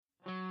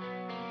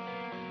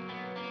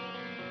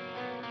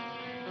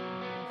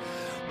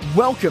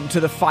Welcome to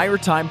the Fire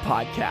Time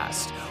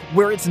Podcast,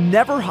 where it's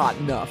never hot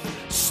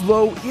enough,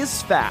 slow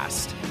is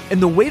fast,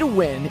 and the way to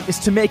win is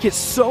to make it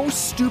so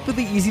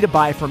stupidly easy to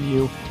buy from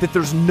you that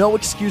there's no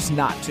excuse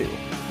not to.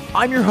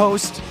 I'm your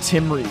host,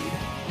 Tim Reed.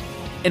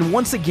 And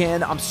once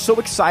again, I'm so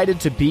excited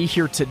to be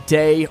here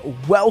today.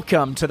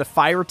 Welcome to the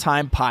Fire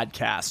Time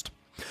Podcast.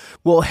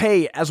 Well,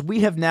 hey, as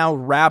we have now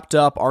wrapped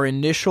up our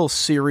initial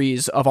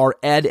series of our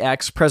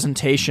edX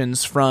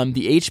presentations from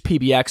the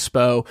HPB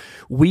Expo,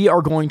 we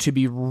are going to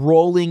be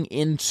rolling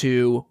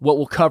into what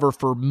we'll cover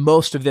for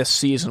most of this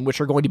season, which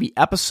are going to be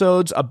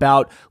episodes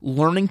about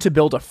learning to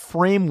build a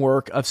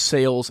framework of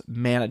sales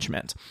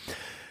management.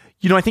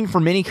 You know, I think for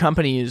many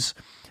companies,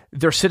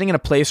 they're sitting in a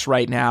place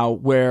right now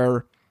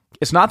where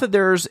it's not that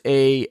there's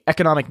an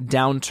economic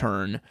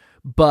downturn,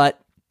 but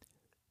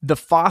the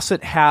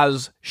faucet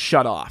has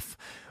shut off.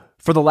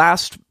 For the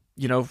last,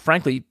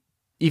 frankly,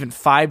 even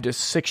 5 to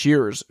 6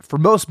 years, for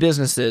most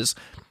businesses,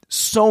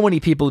 so many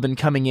people have been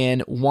coming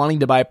in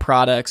wanting to buy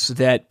products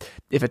that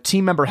if a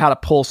team member had a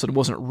pulse and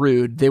wasn't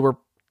rude, they were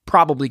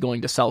probably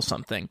going to sell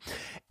something.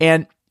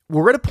 And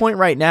we're at a point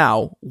right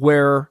now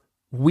where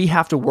we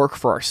have to work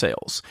for our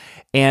sales.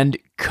 And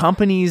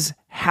companies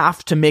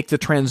have to make the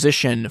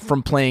transition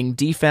from playing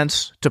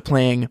defense to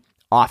playing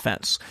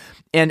offense.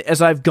 And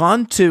as I've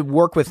gone to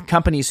work with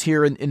companies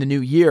here in the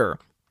new year,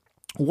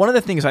 one of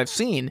the things I've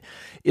seen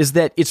is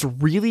that it's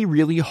really,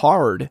 really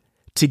hard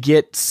to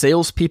get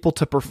salespeople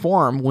to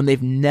perform when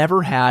they've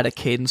never had a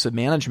cadence of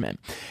management.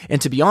 And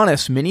to be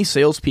honest, many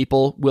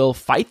salespeople will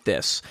fight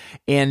this,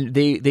 and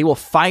they will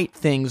fight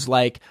things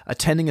like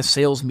attending a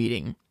sales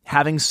meeting,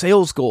 having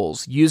sales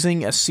goals,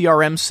 using a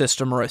CRM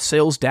system or a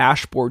sales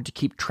dashboard to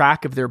keep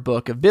track of their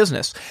book of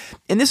business.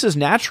 And this is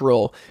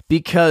natural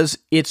because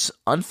it's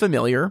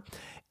unfamiliar.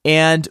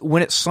 And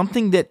when it's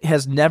something that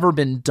has never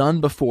been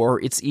done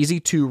before, it's easy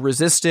to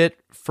resist it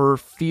for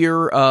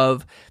fear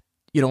of,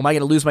 am I going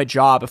to lose my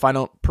job if I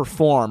don't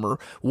perform? Or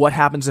what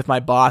happens if my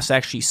boss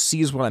actually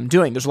sees what I'm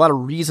doing? There's a lot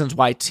of reasons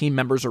why team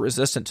members are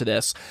resistant to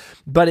this,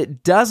 but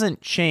it doesn't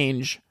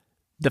change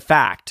the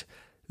fact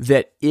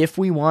that if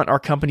we want our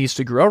companies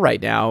to grow right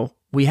now,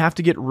 we have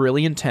to get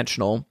really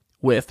intentional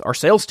with our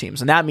sales teams.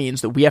 And that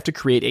means that we have to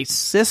create a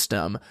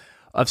system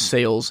of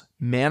sales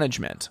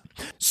management.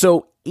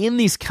 So in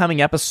these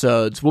coming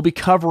episodes, we'll be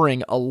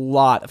covering a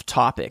lot of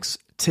topics.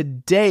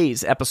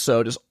 Today's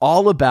episode is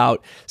all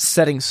about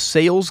setting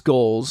sales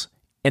goals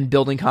and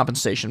building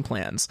compensation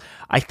plans.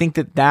 I think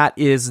that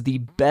is the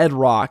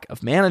bedrock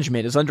of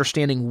management, is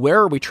understanding where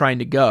are we trying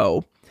to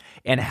go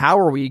and how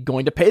are we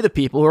going to pay the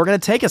people who are going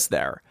to take us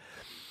there.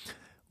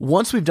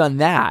 Once we've done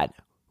that,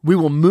 we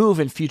will move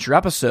in future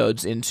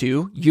episodes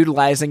into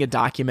utilizing a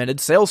documented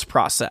sales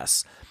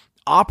process,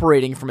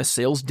 operating from a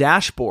sales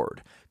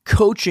dashboard,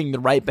 coaching the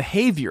right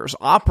behaviors,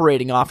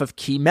 operating off of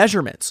key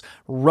measurements,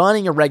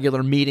 running a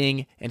regular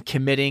meeting, and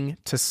committing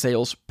to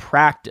sales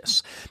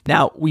practice.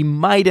 Now, we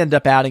might end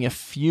up adding a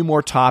few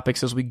more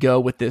topics as we go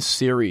with this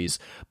series,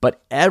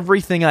 but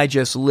everything I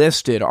just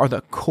listed are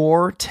the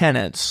core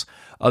tenets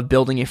of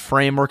building a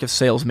framework of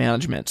sales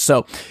management.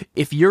 So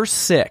if you're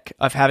sick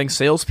of having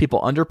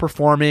salespeople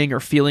underperforming or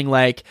feeling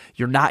like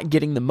you're not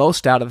getting the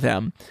most out of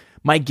them,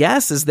 my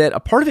guess is that a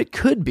part of it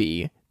could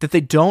be that they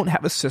don't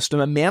have a system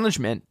of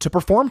management to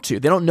perform to.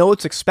 They don't know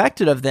what's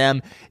expected of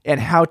them and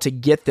how to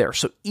get there.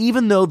 So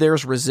even though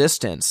there's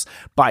resistance,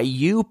 by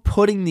you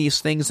putting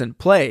these things in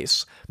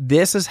place,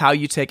 this is how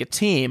you take a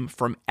team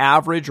from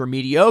average or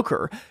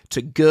mediocre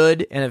to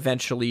good and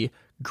eventually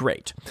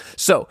great.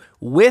 So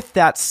with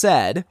that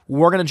said,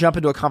 we're going to jump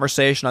into a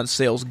conversation on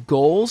sales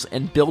goals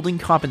and building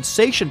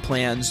compensation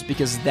plans,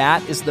 because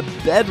that is the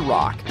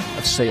bedrock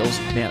of sales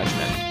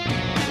management.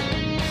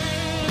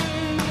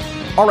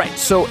 All right,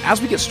 so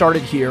as we get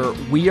started here,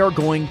 we are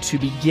going to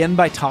begin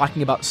by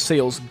talking about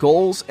sales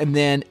goals and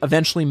then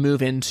eventually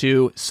move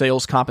into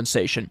sales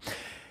compensation.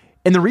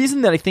 And the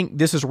reason that I think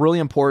this is really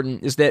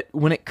important is that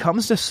when it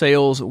comes to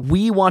sales,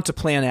 we want to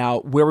plan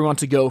out where we want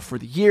to go for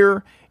the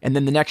year, and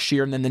then the next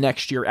year, and then the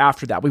next year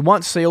after that. We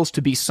want sales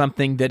to be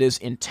something that is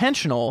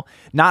intentional,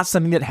 not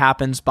something that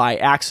happens by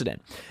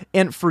accident.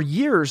 And for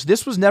years,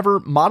 this was never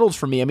modeled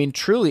for me. I mean,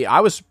 truly,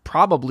 I was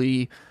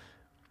probably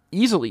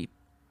easily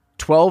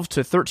 12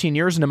 to 13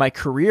 years into my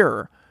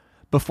career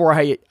before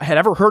I had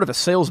ever heard of a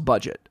sales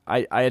budget.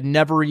 I had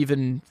never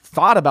even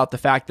thought about the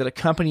fact that a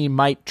company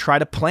might try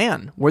to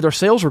plan where their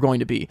sales were going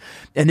to be.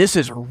 And this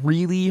is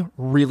really,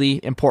 really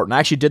important. I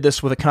actually did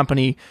this with a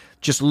company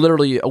just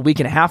literally a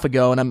week and a half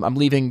ago, and I'm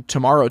leaving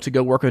tomorrow to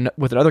go work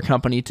with another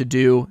company to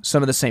do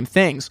some of the same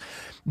things.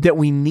 That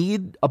we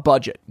need a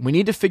budget. We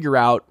need to figure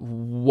out,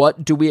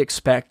 what do we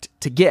expect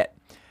to get?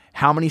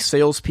 How many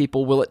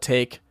salespeople will it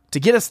take to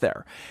get us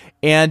there?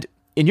 And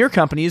in your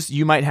companies,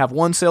 you might have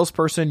one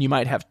salesperson, you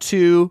might have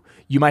two,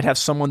 you might have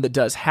someone that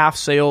does half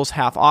sales,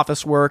 half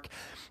office work.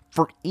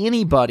 For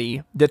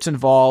anybody that's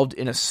involved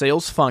in a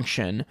sales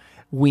function,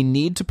 we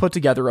need to put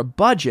together a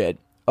budget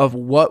of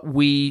what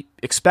we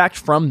expect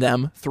from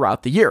them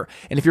throughout the year.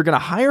 And if you're going to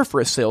hire for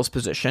a sales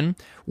position,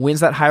 when's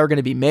that hire going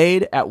to be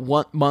made? At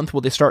what month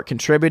will they start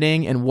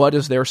contributing? And what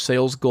is their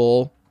sales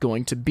goal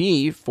going to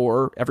be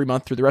for every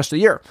month through the rest of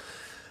the year?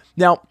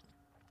 Now,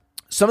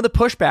 some of the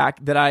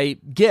pushback that I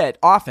get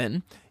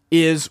often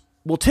is,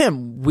 well,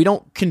 Tim, we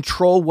don't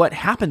control what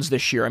happens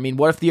this year. I mean,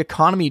 what if the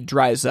economy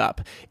dries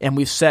up and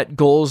we've set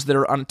goals that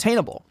are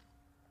unattainable?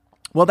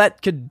 Well,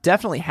 that could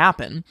definitely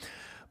happen.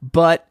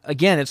 But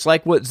again, it's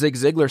like what Zig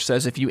Ziglar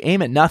says, if you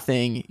aim at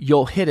nothing,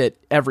 you'll hit it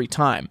every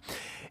time.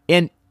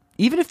 And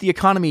even if the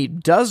economy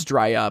does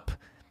dry up,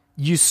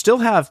 you still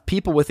have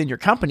people within your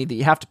company that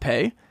you have to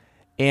pay,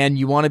 and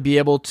you want to be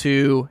able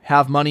to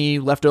have money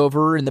left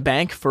over in the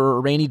bank for a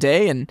rainy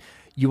day, and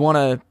you want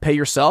to pay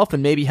yourself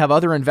and maybe have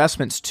other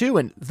investments too,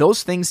 and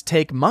those things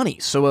take money.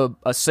 So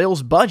a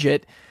sales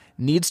budget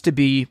needs to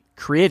be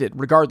created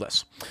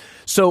regardless.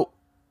 So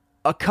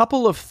a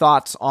couple of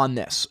thoughts on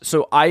this.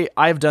 So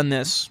I've done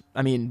this,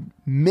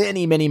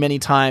 many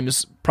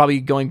times,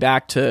 probably going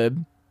back to,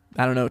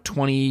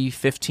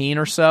 2015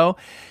 or so.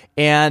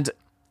 And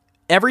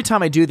every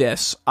time I do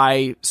this,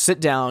 I sit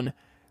down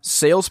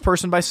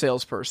salesperson by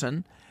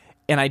salesperson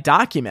and I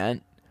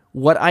document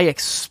what I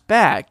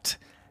expect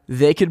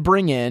they could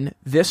bring in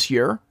this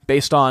year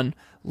based on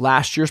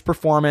last year's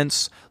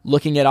performance,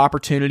 looking at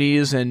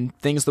opportunities and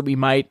things that we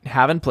might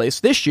have in place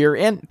this year,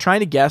 and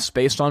trying to guess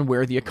based on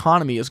where the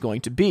economy is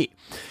going to be.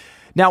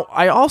 Now,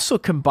 I also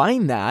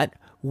combine that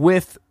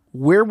with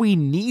where we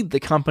need the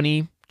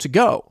company to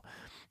go.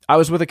 I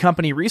was with a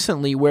company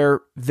recently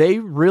where they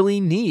really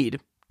need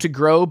to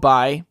grow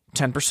by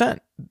 10%.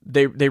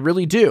 They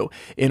really do.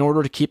 In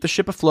order to keep the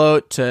ship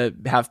afloat, to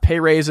have pay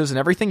raises and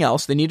everything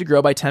else, they need to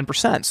grow by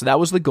 10%. So that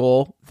was the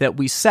goal that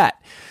we set.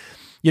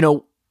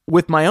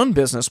 With my own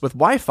business, with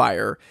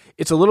Wi-Fire,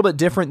 it's a little bit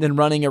different than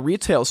running a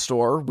retail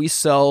store. We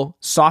sell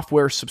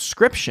software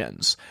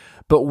subscriptions,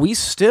 but we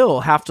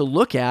still have to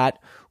look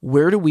at,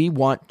 where do we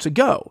want to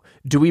go?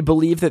 Do we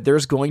believe that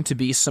there's going to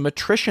be some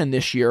attrition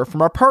this year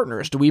from our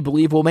partners? Do we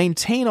believe we'll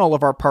maintain all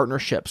of our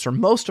partnerships or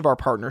most of our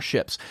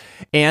partnerships?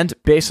 And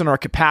based on our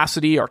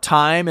capacity, our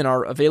time, and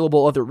our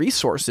available other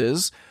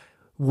resources,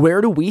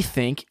 where do we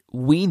think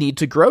we need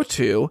to grow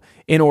to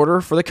in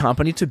order for the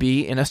company to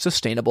be in a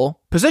sustainable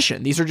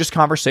position? These are just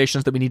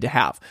conversations that we need to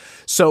have.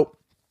 So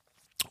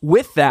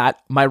with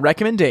that, my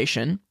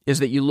recommendation is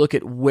that you look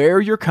at where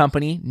your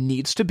company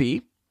needs to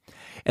be.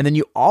 And then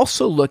you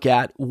also look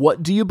at,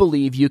 what do you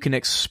believe you can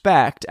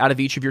expect out of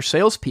each of your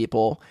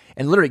salespeople,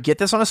 and literally get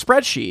this on a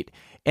spreadsheet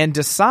and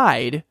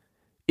decide,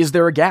 is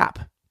there a gap?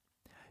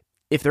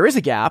 If there is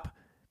a gap,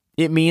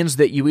 it means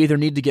that you either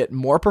need to get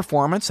more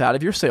performance out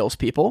of your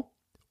salespeople,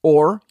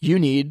 or you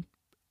need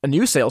a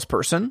new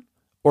salesperson,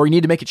 or you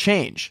need to make a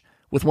change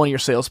with one of your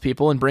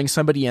salespeople and bring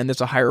somebody in that's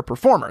a higher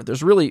performer.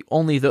 There's really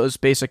only those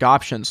basic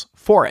options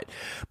for it.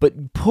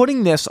 But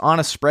putting this on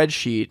a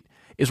spreadsheet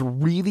is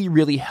really,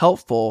 really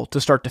helpful to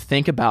start to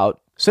think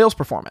about sales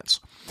performance.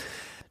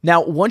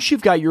 Now, once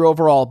you've got your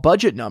overall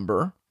budget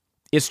number,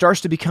 it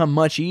starts to become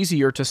much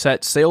easier to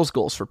set sales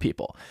goals for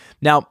people.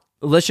 Now,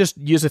 let's just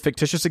use a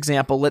fictitious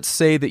example. Let's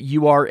say that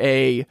you are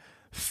a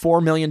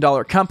 $4 million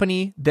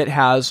company that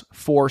has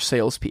 4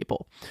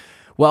 salespeople.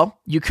 Well,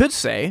 you could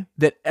say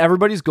that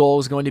everybody's goal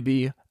is going to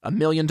be $1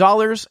 million,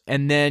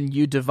 and then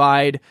you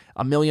divide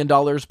 $1 million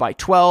by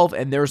 12,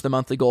 and there's the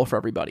monthly goal for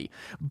everybody.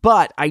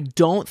 But I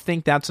don't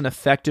think that's an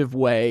effective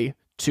way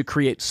to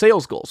create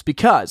sales goals,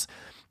 because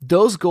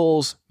those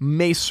goals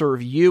may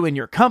serve you and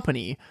your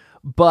company,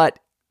 but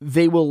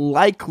they will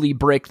likely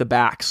break the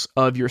backs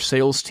of your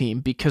sales team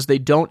because they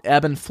don't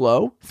ebb and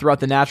flow throughout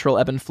the natural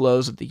ebb and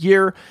flows of the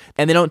year,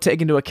 and they don't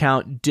take into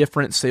account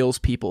different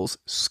salespeople's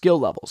skill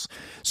levels.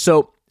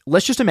 So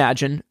let's just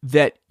imagine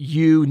that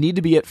you need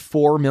to be at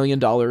 $4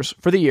 million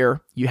for the year.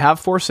 You have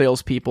 4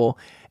 salespeople,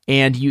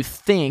 and you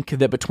think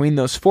that between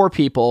those 4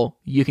 people,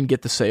 you can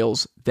get the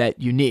sales that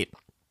you need.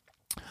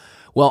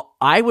 Well,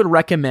 I would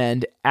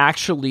recommend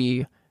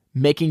actually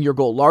making your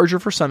goal larger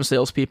for some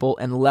salespeople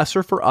and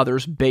lesser for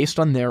others based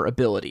on their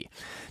ability.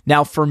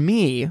 Now, for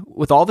me,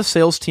 with all the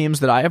sales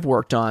teams that I have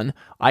worked on,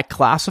 I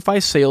classify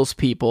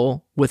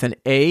salespeople with an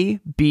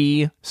A,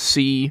 B,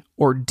 C,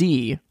 or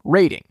D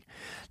rating.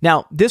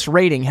 Now, this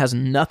rating has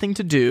nothing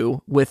to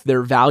do with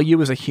their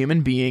value as a human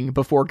being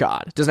before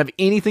God. It doesn't have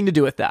anything to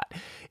do with that.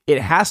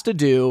 It has to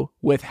do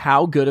with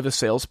how good of a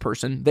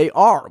salesperson they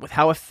are, with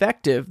how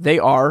effective they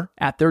are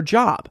at their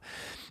job.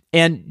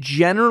 And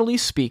generally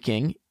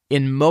speaking,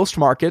 in most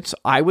markets,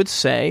 I would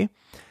say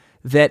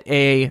that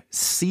a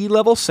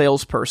C-level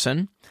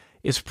salesperson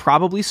is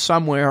probably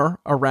somewhere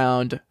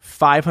around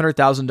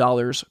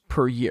 $500,000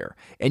 per year.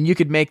 And you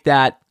could make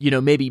that,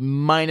 maybe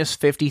minus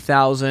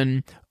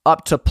 $50,000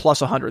 up to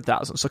plus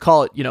 $100,000. So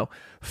call it,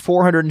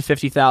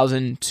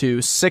 $450,000 to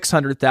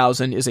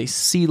 $600,000 is a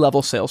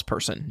C-level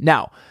salesperson.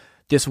 Now,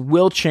 This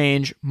will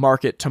change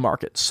market to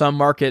market. Some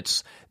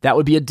markets, that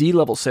would be a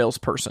D-level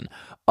salesperson.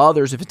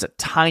 Others, if it's a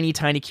tiny,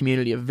 tiny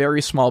community, a very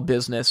small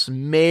business,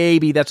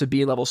 maybe that's a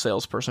B-level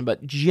salesperson.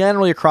 But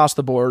generally across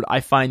the board,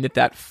 I find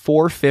that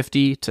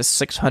 450 to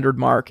 600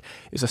 mark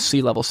is a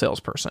C-level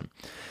salesperson.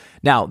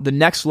 Now, the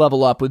next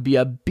level up would be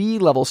a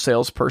B-level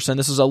salesperson.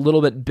 This is a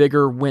little bit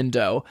bigger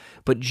window,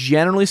 but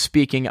generally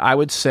speaking, I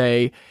would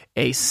say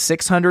a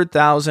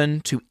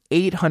 $600,000 to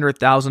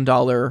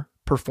 $800,000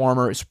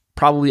 performer is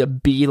probably a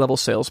B-level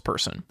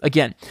salesperson.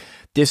 Again,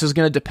 this is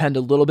going to depend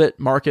a little bit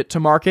market to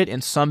market.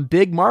 In some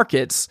big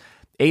markets,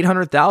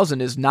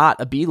 800,000 is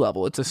not a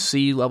B-level. It's a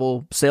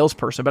C-level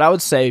salesperson. But I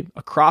would say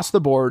across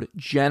the board,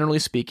 generally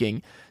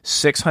speaking,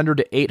 600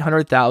 to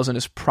 800,000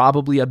 is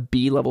probably a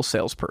B-level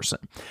salesperson.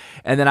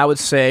 And then I would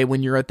say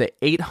when you're at the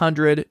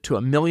 800 to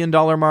 $1 million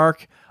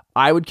mark,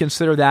 I would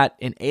consider that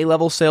an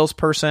A-level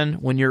salesperson.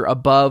 When you're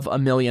above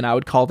 $1 million, I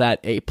would call that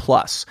A+.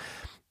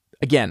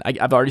 Again,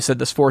 I've already said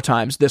this 4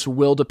 times. This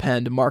will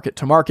depend market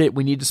to market.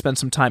 We need to spend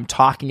some time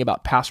talking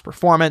about past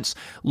performance,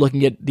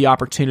 looking at the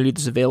opportunity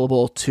that's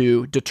available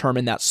to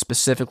determine that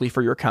specifically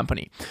for your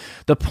company.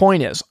 The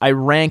point is, I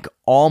rank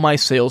all my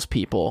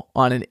salespeople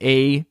on an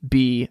A,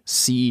 B,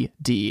 C,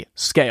 D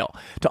scale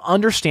to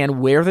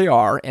understand where they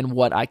are and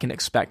what I can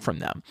expect from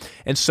them.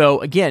 And so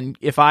again,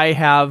 if I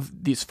have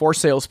these 4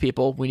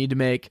 salespeople, we need to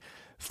make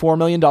 $4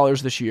 million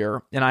this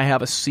year, and I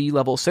have a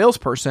C-level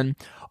salesperson,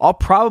 I'll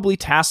probably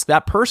task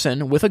that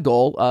person with a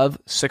goal of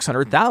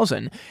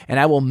 $600,000, and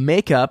I will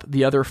make up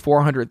the other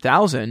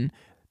 $400,000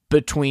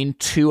 between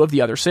 2 of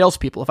the other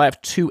salespeople. If I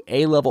have 2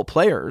 A-level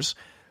players,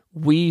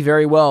 we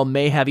very well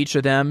may have each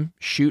of them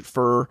shoot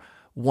for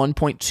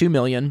 $1.2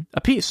 million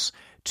apiece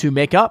to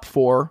make up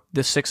for the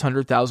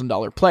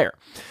 $600,000 player.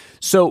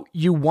 So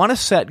you want to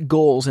set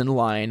goals in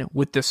line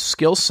with the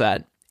skill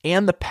set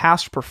and the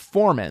past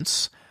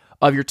performance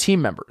of your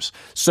team members.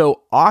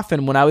 So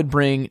often when I would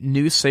bring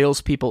new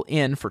salespeople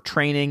in for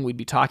training, we'd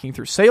be talking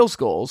through sales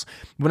goals.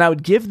 When I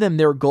would give them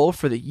their goal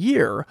for the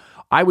year,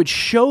 I would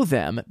show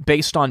them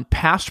based on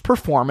past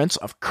performance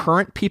of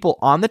current people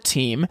on the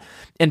team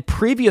and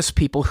previous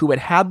people who had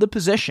had the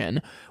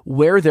position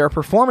where their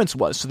performance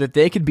was so that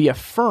they could be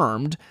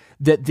affirmed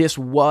that this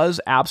was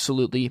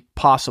absolutely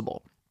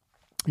possible.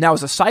 Now,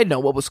 as a side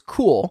note, what was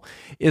cool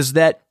is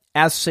that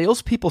as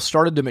salespeople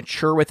started to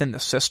mature within the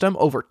system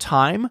over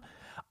time,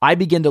 I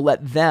began to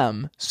let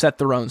them set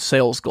their own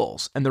sales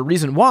goals. And the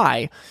reason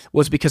why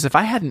was because if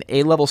I had an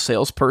A-level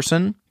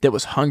salesperson that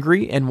was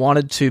hungry and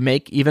wanted to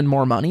make even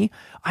more money,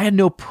 I had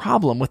no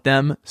problem with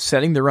them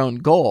setting their own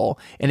goal,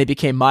 and it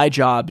became my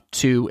job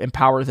to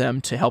empower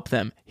them to help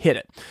them hit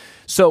it.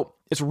 So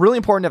it's really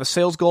important to have a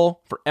sales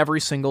goal for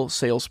every single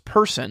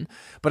salesperson,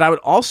 but I would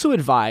also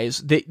advise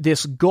that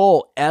this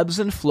goal ebbs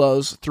and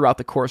flows throughout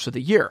the course of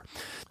the year.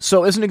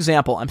 So as an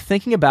example, I'm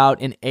thinking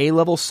about an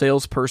A-level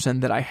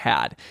salesperson that I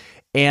had,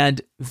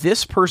 and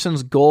this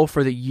person's goal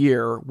for the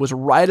year was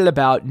right at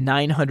about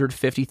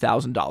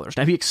 $950,000.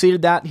 Now, he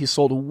exceeded that. He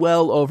sold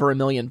well over $1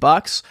 million.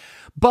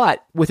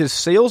 But with his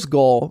sales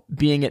goal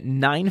being at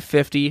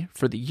 $950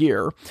 for the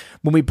year,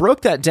 when we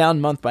broke that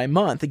down month by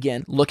month,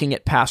 again, looking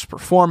at past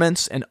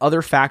performance and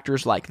other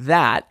factors like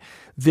that,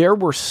 there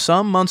were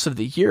some months of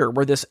the year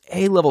where this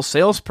A-level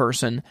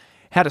salesperson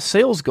had a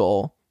sales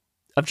goal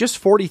of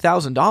just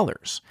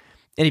 $40,000.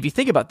 And if you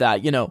think about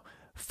that,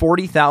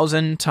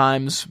 40,000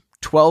 times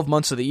 12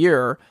 months of the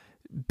year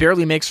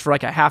barely makes for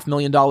like a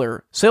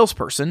 $500,000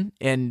 salesperson,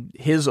 and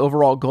his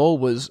overall goal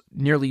was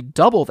nearly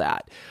double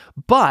that.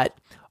 But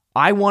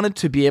I wanted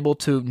to be able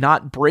to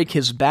not break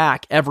his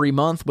back every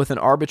month with an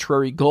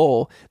arbitrary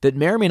goal that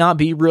may or may not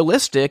be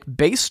realistic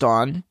based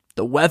on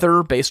the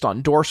weather, based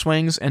on door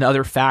swings, and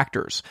other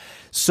factors.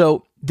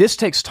 So this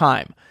takes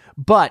time.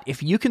 But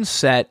if you can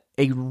set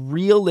a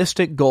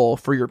realistic goal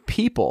for your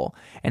people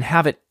and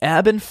have it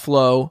ebb and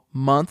flow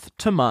month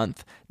to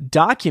month,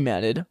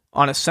 documented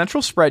on a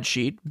central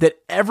spreadsheet that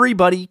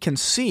everybody can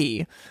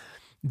see,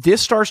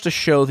 this starts to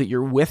show that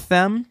you're with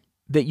them,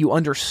 that you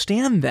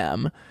understand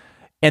them,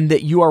 and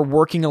that you are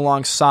working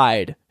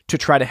alongside to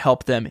try to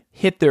help them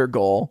hit their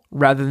goal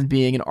rather than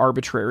being an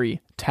arbitrary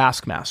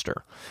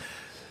taskmaster.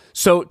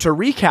 So to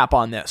recap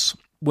on this,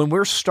 when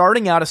we're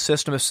starting out a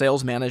system of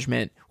sales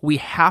management, we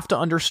have to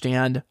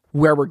understand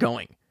where we're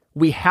going.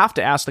 We have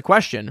to ask the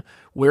question,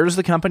 where does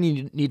the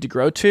company need to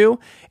grow to?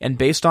 And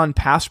based on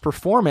past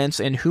performance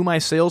and who my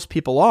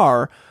salespeople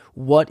are,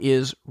 what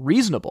is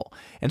reasonable?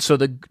 And so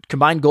the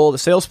combined goal of the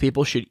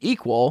salespeople should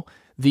equal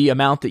the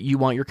amount that you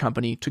want your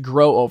company to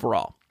grow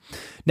overall.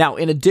 Now,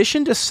 in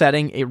addition to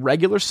setting a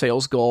regular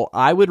sales goal,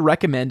 I would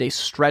recommend a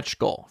stretch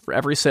goal for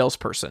every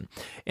salesperson.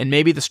 And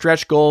maybe the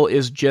stretch goal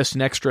is just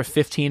an extra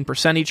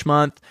 15% each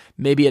month.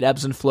 Maybe it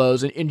ebbs and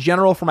flows. In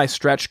general, for my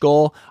stretch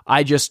goal,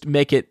 I just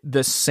make it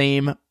the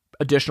same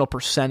additional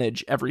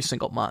percentage every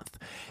single month.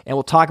 And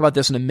we'll talk about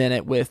this in a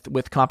minute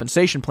with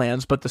compensation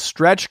plans, but the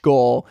stretch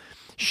goal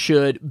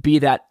should be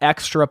that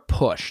extra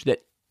push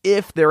that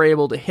if they're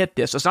able to hit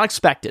this, it's not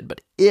expected,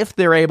 but if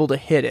they're able to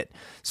hit it,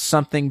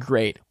 something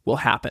great will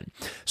happen.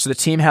 So the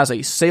team has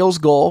a sales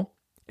goal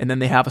and then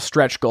they have a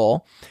stretch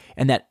goal,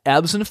 and that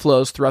ebbs and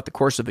flows throughout the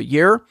course of a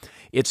year.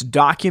 It's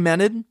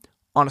documented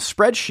on a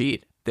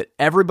spreadsheet that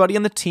everybody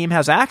on the team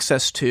has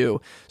access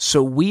to,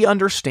 so we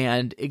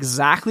understand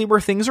exactly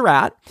where things are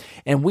at,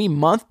 and we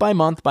month by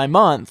month by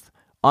month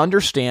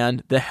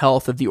understand the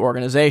health of the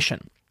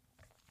organization.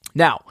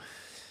 Now,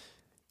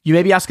 you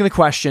may be asking the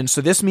question,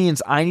 so this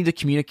means I need to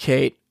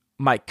communicate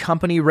my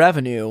company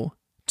revenue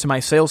to my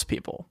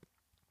salespeople.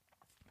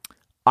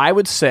 I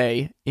would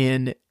say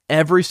in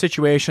every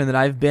situation that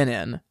I've been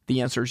in,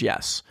 the answer is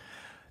yes.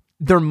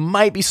 There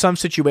might be some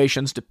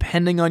situations,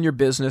 depending on your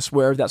business,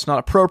 where that's not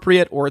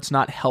appropriate or it's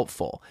not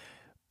helpful.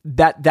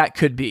 That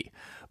could be.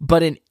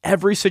 But in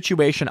every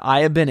situation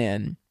I have been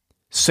in,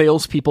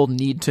 salespeople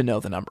need to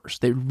know the numbers.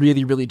 They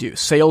really, really do.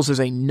 Sales is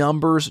a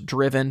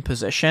numbers-driven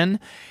position,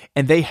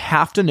 and they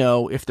have to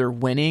know if they're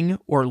winning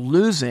or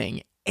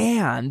losing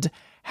and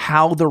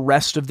how the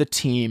rest of the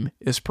team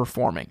is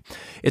performing.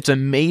 It's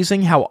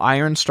amazing how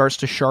iron starts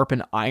to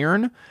sharpen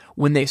iron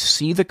when they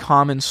see the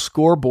common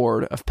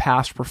scoreboard of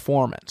past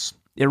performance.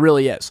 It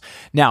really is.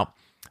 Now,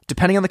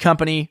 depending on the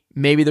company,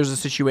 maybe there's a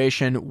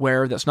situation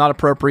where that's not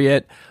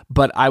appropriate,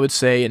 but I would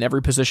say in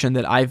every position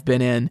that I've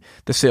been in,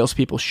 the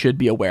salespeople should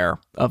be aware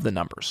of the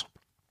numbers.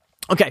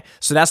 Okay,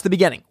 so that's the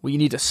beginning. We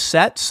need to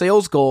set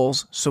sales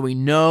goals so we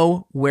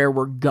know where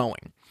we're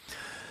going.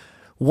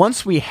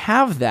 Once we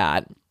have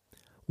that,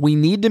 we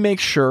need to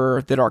make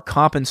sure that our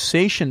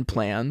compensation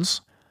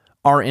plans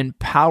are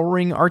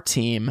empowering our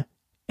team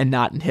and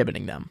not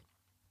inhibiting them.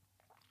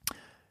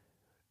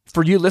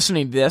 For you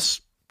listening to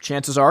this,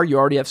 chances are you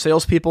already have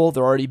salespeople,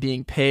 they're already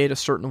being paid a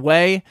certain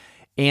way,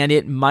 and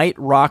it might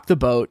rock the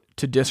boat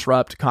to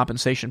disrupt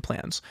compensation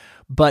plans.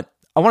 But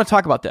I want to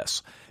talk about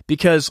this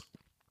because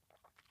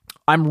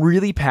I'm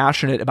really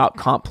passionate about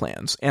comp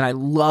plans, and I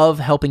love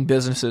helping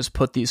businesses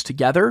put these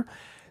together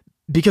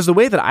because the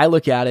way that I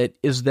look at it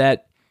is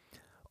that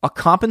a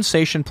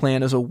compensation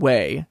plan is a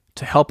way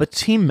to help a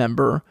team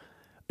member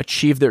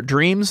achieve their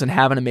dreams and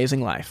have an amazing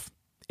life.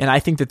 And I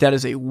think that that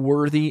is a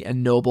worthy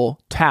and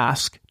noble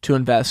task to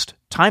invest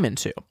time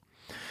into.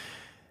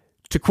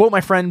 To quote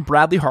my friend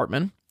Bradley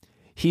Hartman,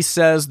 he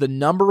says the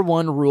number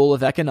one rule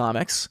of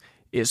economics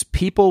is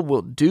people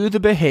will do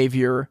the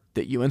behavior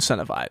that you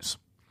incentivize.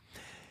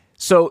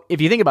 So if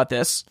you think about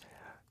this,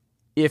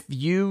 if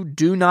you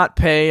do not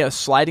pay a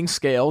sliding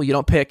scale, you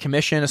don't pay a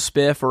commission, a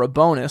spiff, or a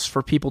bonus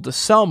for people to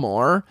sell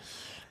more,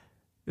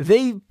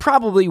 they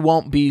probably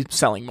won't be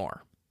selling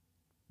more.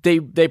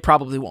 They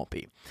probably won't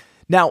be.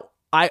 Now,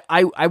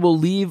 I will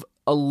leave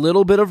a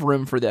little bit of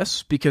room for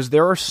this because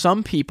there are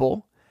some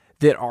people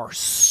that are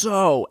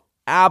so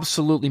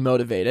absolutely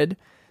motivated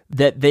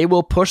that they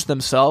will push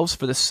themselves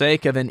for the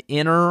sake of an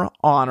inner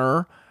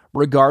honor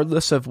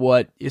regardless of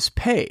what is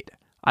paid.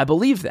 I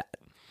believe that.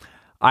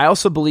 I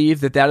also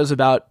believe that that is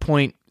about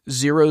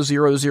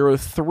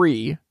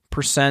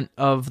 0.0003%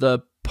 of the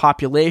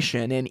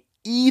population. And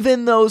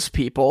even those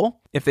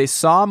people, if they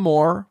saw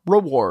more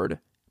reward,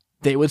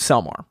 they would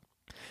sell more.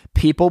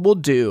 People will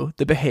do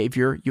the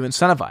behavior you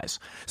incentivize.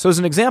 So as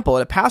an example,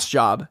 at a past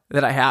job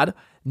that I had,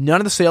 none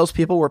of the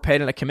salespeople were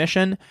paid in a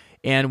commission,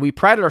 and we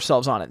prided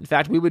ourselves on it. In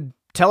fact, we would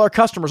tell our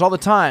customers all the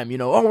time,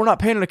 we're not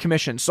paying in a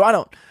commission, so I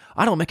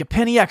don't make a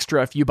penny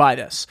extra if you buy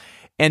this.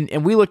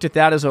 And we looked at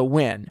that as a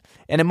win.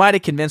 And it might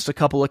have convinced a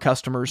couple of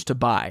customers to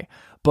buy.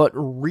 But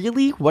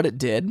really what it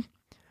did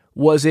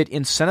was it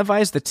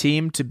incentivized the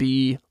team to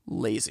be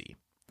lazy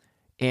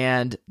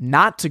and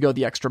not to go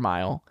the extra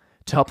mile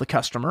to help the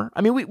customer.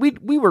 I mean,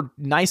 we were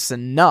nice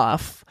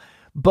enough,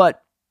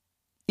 but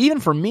even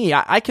for me,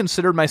 I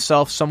considered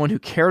myself someone who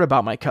cared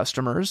about my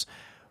customers.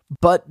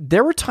 But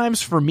there were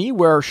times for me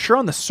where, sure,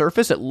 on the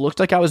surface, it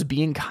looked like I was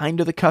being kind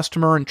to the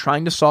customer and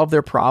trying to solve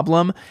their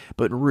problem.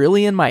 But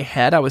really in my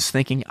head, I was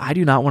thinking, I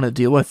do not want to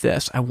deal with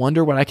this. I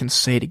wonder what I can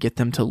say to get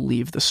them to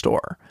leave the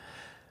store.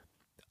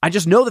 I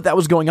just know that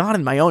was going on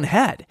in my own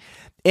head.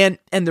 And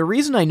the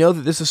reason I know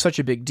that this is such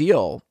a big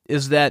deal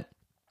is that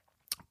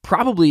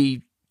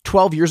probably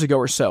 12 years ago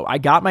or so, I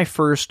got my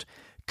first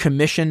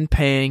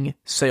commission-paying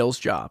sales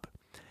job.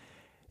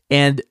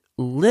 And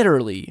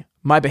literally,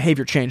 my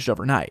behavior changed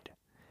overnight.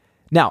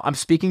 Now, I'm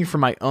speaking from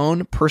my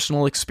own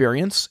personal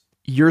experience.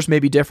 Yours may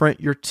be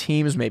different. Your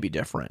team's may be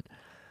different.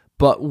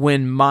 But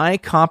when my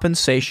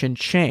compensation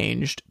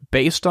changed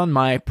based on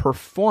my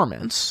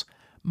performance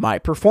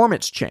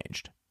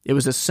changed. It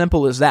was as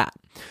simple as that.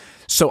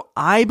 So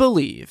I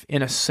believe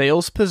in a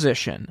sales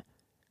position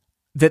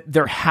that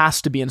there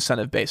has to be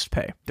incentive-based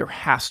pay. There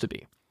has to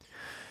be.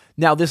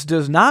 Now, this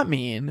does not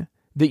mean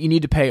that you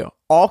need to pay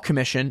all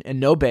commission and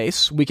no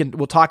base.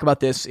 We'll talk about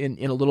this in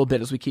a little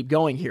bit as we keep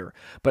going here.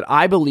 But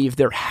I believe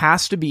there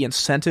has to be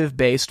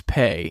incentive-based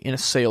pay in a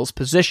sales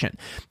position.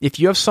 If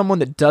you have someone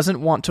that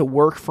doesn't want to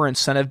work for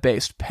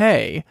incentive-based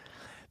pay,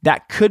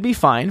 that could be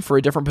fine for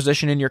a different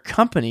position in your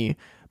company,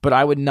 but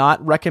I would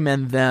not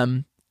recommend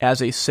them as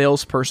a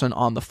salesperson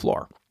on the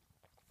floor.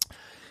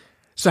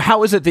 So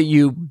how is it that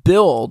you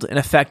build an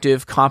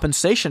effective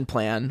compensation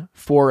plan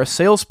for a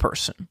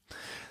salesperson?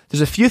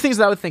 There's a few things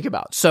that I would think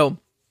about. So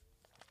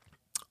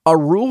A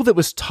rule that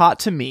was taught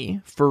to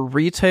me for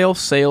retail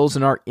sales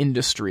in our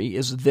industry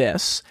is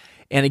this.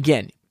 And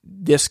again,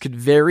 this could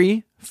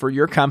vary for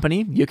your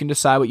company. You can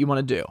decide what you want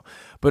to do.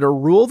 But a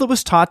rule that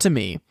was taught to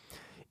me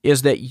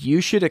is that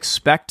you should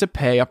expect to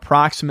pay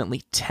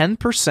approximately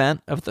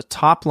 10% of the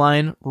top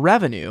line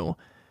revenue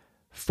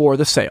for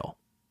the sale.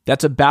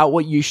 That's about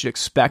what you should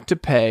expect to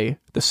pay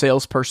the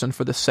salesperson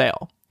for the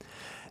sale.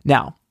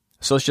 Now,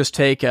 so let's just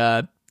take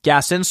a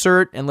gas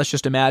insert and let's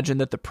just imagine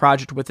that the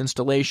project with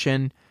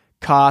installation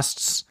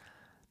costs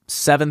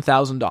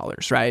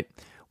 $7,000, right?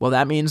 Well,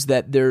 that means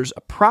that there's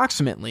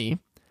approximately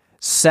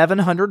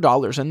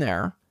 $700 in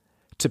there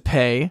to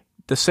pay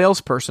the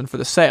salesperson for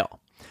the sale.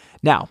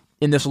 Now,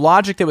 in this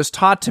logic that was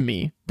taught to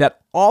me,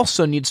 that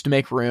also needs to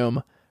make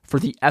room for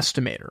the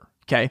estimator,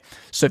 okay?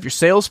 So if your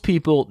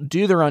salespeople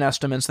do their own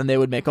estimates, then they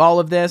would make all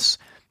of this.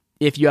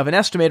 If you have an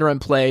estimator in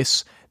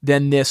place,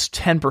 then this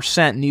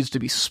 10% needs to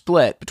be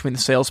split between the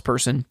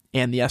salesperson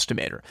and the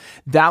estimator.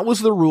 That was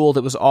the rule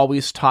that was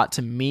always taught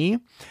to me,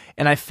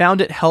 and I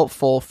found it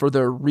helpful for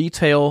the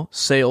retail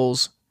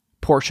sales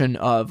portion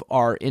of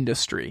our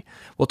industry.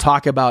 We'll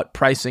talk about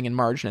pricing and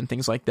margin and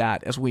things like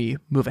that as we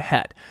move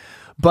ahead.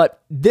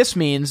 But this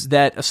means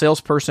that a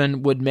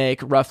salesperson would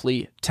make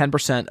roughly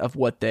 10% of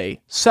what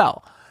they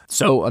sell.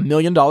 So $1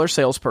 million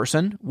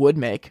salesperson would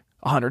make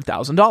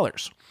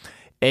 $100,000.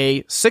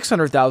 A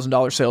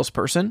 $600,000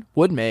 salesperson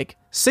would make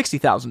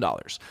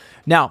 $60,000.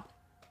 Now,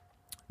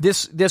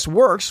 this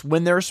works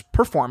when there's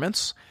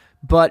performance,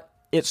 but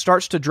it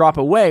starts to drop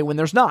away when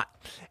there's not.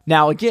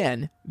 Now,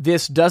 again,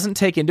 this doesn't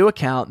take into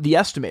account the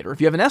estimator.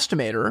 If you have an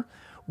estimator,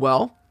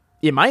 well,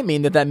 it might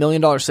mean that $1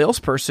 million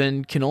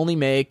salesperson can only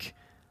make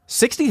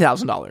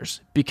 $60,000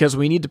 because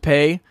we need to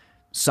pay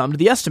some to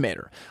the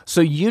estimator.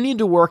 So you need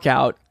to work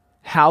out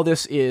how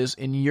this is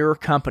in your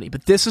company.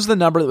 But this is the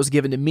number that was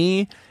given to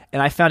me,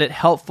 and I found it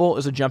helpful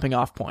as a jumping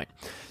off point.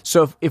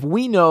 So if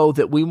we know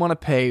that we want to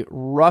pay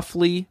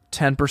roughly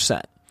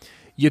 10%,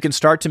 you can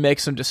start to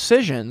make some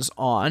decisions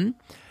on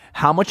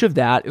how much of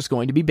that is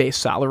going to be base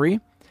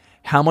salary,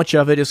 how much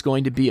of it is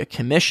going to be a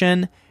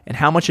commission, and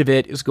how much of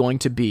it is going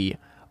to be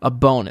a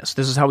bonus.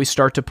 This is how we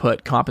start to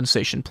put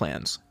compensation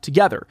plans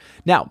together.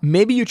 Now,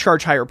 maybe you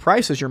charge higher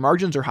prices, your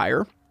margins are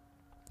higher,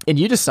 and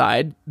you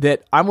decide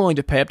that I'm willing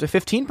to pay up to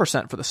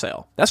 15% for the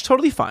sale. That's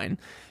totally fine.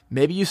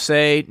 Maybe you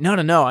say, no,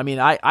 I mean,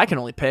 I can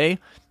only pay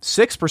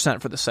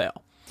 6% for the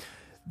sale.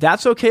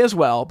 That's okay as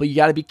well, but you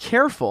got to be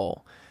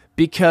careful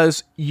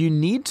because you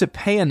need to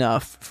pay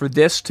enough for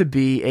this to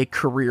be a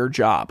career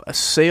job. A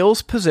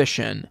sales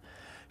position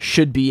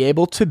should be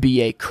able to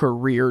be a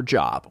career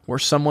job where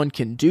someone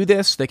can do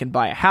this, they can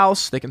buy a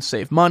house, they can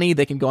save money,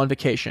 they can go on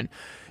vacation.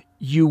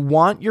 You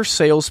want your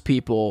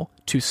salespeople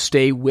to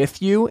stay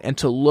with you and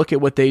to look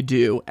at what they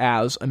do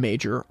as a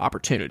major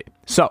opportunity.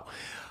 So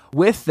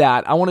with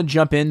that, I want to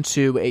jump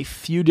into a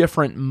few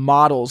different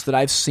models that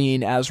I've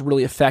seen as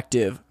really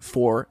effective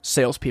for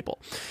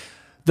salespeople.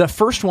 The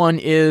first one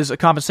is a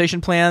compensation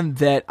plan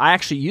that I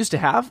actually used to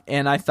have,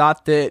 and I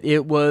thought that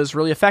it was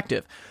really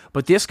effective.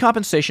 But this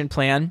compensation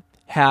plan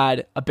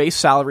had a base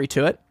salary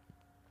to it,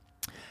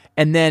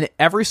 and then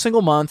every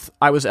single month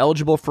I was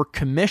eligible for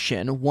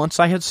commission once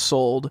I had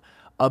sold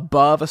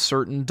above a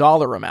certain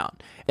dollar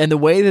amount. And the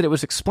way that it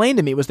was explained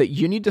to me was that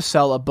you need to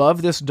sell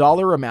above this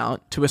dollar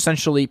amount to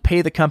essentially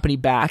pay the company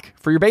back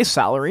for your base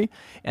salary.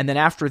 And then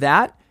after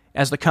that,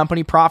 as the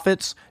company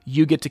profits,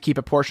 you get to keep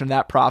a portion of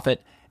that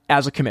profit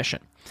as a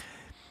commission.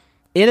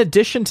 In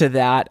addition to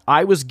that,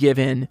 I was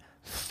given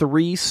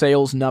 3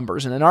 sales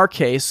numbers. And in our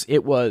case,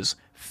 it was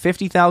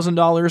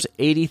 $50,000,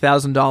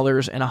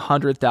 $80,000, and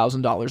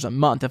 $100,000 a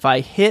month. If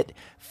I hit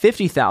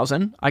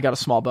 $50,000, I got a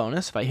small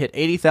bonus. If I hit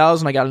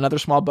 $80,000, I got another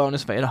small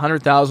bonus. If I hit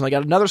 $100,000, I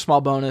got another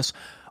small bonus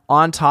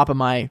on top of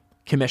my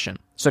commission.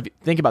 So if you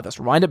think about this,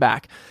 rewind it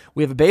back.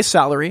 We have a base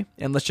salary,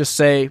 and let's just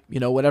say,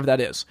 whatever that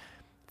is,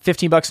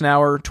 $15 an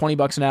hour,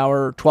 $20 an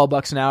hour,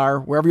 $12 an hour,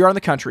 wherever you are in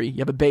the country, you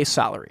have a base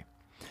salary.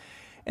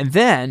 And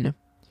then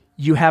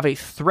you have a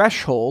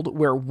threshold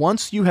where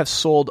once you have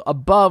sold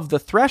above the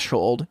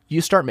threshold, you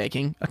start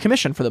making a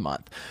commission for the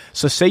month.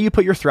 So say you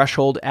put your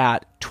threshold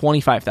at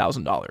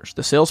 $25,000.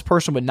 The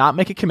salesperson would not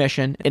make a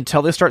commission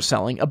until they start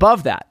selling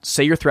above that.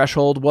 Say your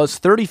threshold was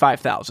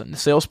 $35,000. The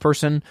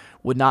salesperson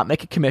would not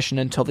make a commission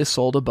until they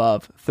sold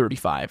above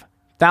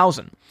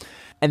 $35,000.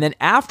 And then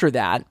after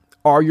that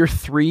are your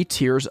 3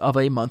 tiers of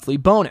a monthly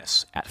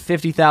bonus at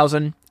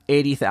 $50,000,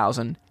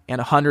 $80,000, and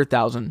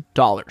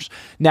 $100,000.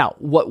 Now,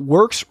 what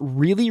works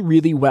really,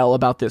 really well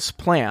about this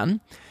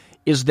plan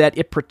is that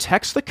it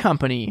protects the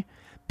company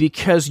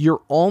because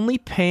you're only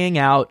paying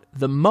out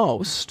the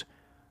most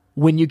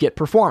when you get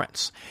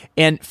performance.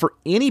 And for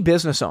any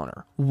business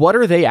owner, what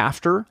are they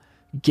after?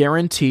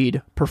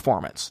 Guaranteed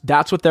performance.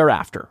 That's what they're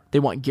after. They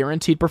want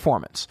guaranteed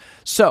performance.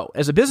 So,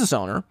 as a business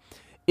owner,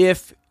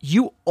 if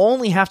you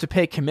only have to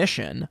pay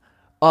commission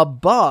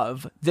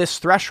above this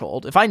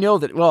threshold, if I know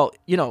that,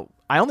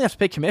 I only have to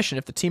pay commission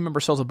if the team member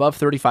sells above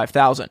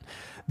 $35,000.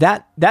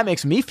 That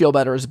makes me feel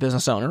better as a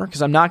business owner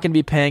because I'm not going to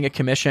be paying a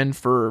commission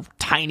for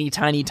tiny,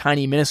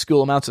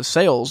 minuscule amounts of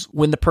sales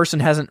when the person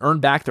hasn't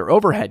earned back their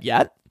overhead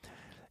yet.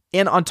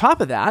 And on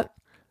top of that,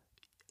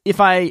 if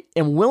I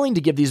am willing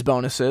to give these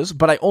bonuses,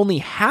 but I only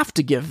have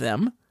to give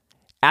them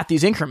at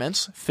these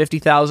increments,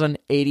 50,000,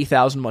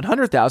 80,000,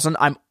 100,000,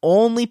 I'm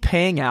only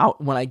paying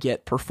out when I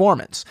get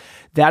performance.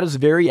 That is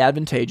very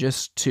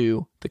advantageous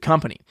to the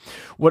company.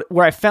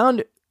 Where I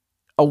found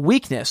a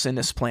weakness in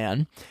this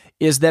plan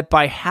is that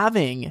by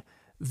having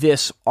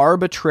this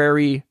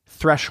arbitrary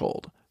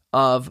threshold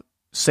of,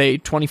 say,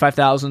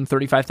 25,000,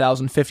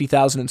 35,000,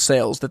 50,000 in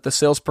sales that the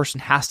salesperson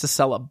has to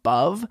sell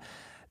above,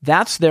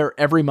 that's there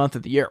every month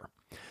of the year.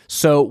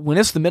 So when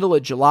it's the middle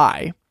of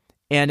July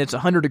and it's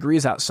 100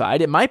 degrees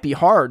outside, it might be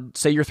hard,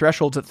 say your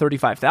threshold's at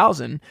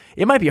 35,000,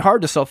 it might be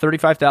hard to sell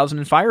 35,000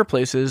 in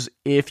fireplaces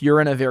if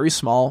you're in a very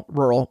small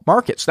rural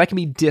market. So that can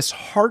be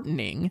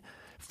disheartening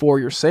for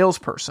your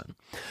salesperson.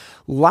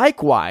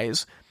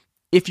 Likewise,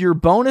 if your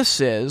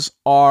bonuses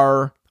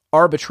are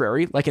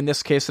arbitrary, like in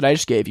this case that I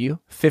just gave you,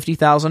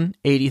 50,000,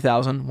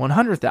 80,000,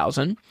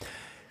 100,000,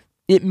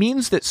 it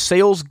means that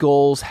sales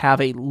goals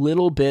have a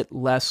little bit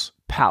less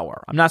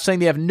power. I'm not saying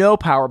they have no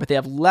power, but they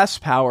have less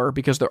power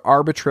because of the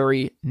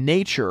arbitrary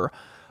nature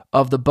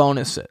of the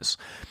bonuses.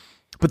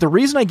 But the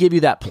reason I give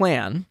you that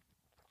plan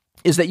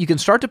is that you can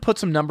start to put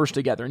some numbers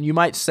together. And you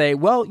might say,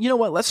 well, you know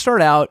what? Let's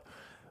start out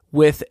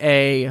with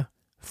a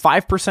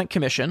 5%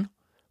 commission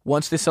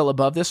once they sell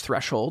above this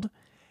threshold.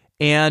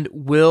 And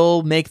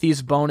we'll make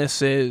these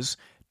bonuses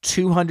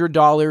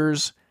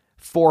 $200,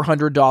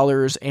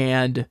 $400,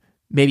 and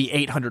maybe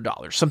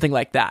 $800, something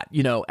like that,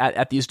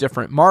 at these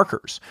different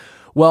markers.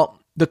 Well,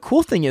 the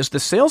cool thing is the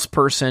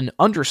salesperson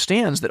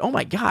understands that, oh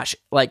my gosh,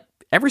 like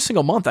every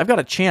single month I've got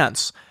a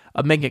chance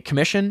of making a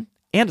commission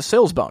and a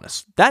sales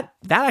bonus. That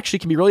actually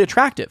can be really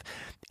attractive.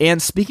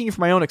 And speaking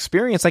from my own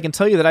experience, I can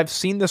tell you that I've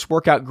seen this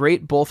work out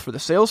great both for the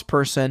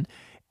salesperson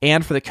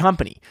and for the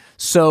company.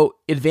 So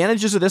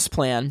advantages of this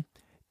plan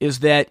is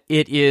that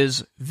it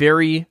is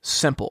very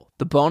simple.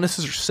 The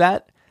bonuses are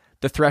set,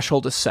 the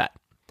threshold is set.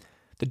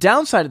 The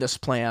downside of this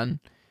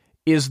plan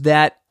is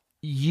that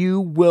you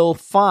will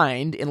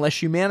find,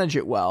 unless you manage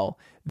it well,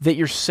 that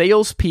your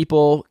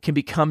salespeople can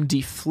become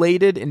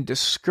deflated and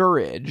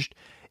discouraged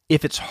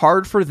if it's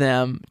hard for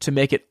them to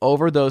make it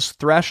over those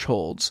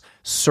thresholds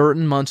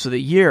certain months of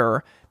the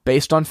year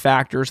based on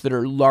factors that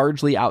are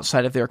largely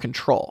outside of their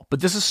control. But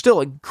this is still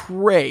a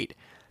great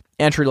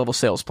entry-level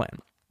sales plan.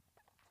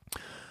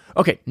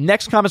 Okay,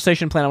 next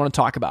compensation plan I want to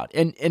talk about.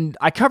 And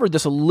I covered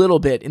this a little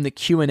bit in the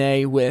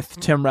Q&A with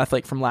Tim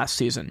Rethlake from last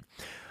season.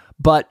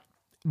 But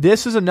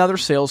this is another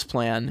sales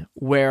plan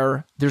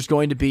where there's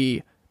going to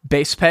be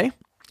base pay.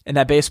 And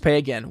that base pay,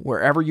 again,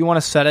 wherever you want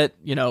to set it,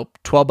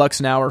 $12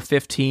 an hour,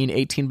 $15,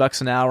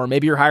 $18 an hour.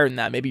 Maybe you're higher than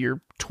that. Maybe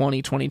you're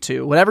 20,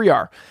 22, whatever you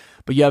are.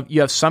 But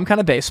you have some kind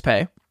of base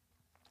pay.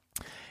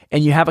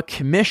 And you have a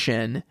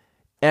commission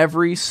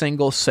every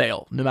single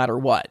sale, no matter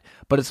what.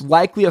 But it's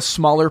likely a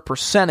smaller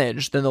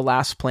percentage than the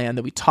last plan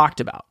that we talked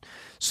about.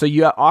 So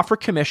you offer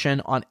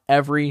commission on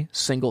every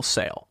single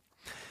sale.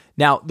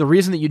 Now, the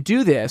reason that you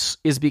do this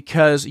is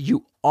because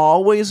you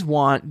always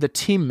want the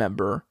team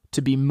member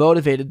to be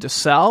motivated to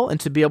sell and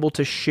to be able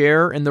to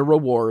share in the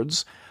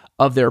rewards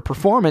of their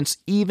performance,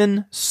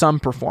 even some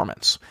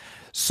performance.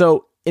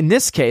 So in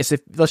this case,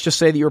 let's just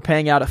say that you were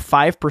paying out a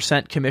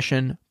 5%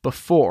 commission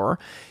before,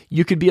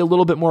 you could be a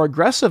little bit more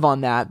aggressive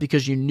on that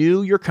because you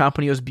knew your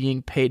company was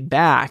being paid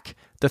back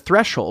the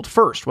threshold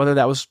first, whether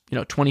that was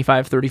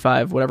 25,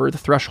 35, whatever the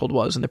threshold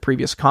was in the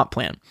previous comp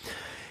plan.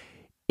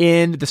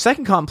 In the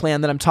second comp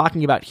plan that I'm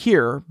talking about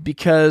here,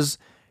 because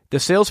the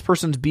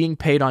salesperson's being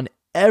paid on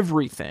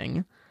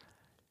everything,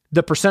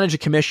 the percentage of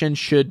commission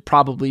should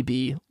probably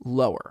be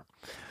lower.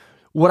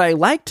 What I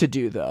like to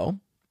do, though,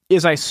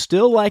 is I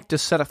still like to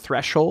set a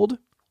threshold.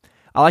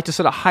 I like to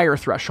set a higher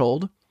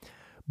threshold,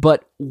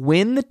 but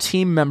when the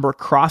team member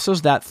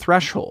crosses that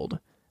threshold,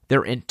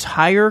 their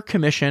entire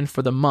commission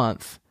for the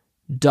month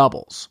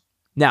doubles.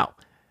 Now,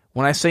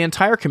 when I say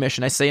entire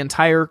commission, I say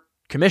entire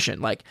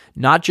commission, like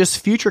not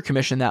just future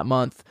commission that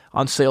month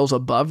on sales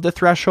above the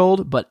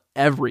threshold, but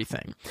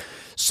everything.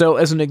 So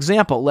as an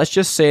example, let's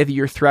just say that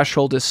your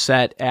threshold is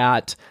set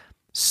at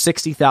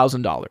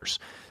 $60,000.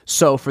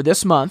 So for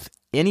this month,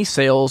 any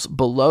sales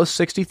below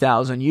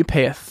 $60,000, you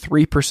pay a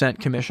 3%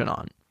 commission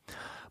on.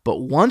 But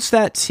once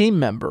that team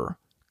member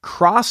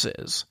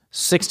crosses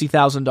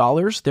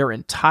 $60,000, their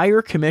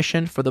entire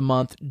commission for the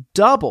month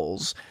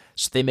doubles,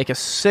 so they make a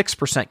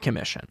 6%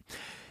 commission.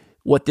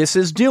 What this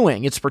is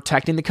doing, it's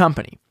protecting the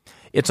company.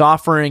 It's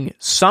offering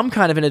some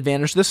kind of an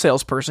advantage to the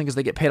salesperson because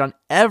they get paid on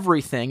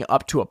everything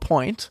up to a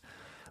point.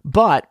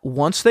 But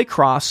once they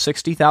cross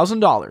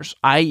 $60,000,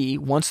 i.e.,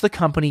 once the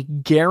company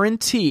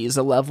guarantees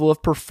a level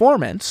of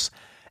performance,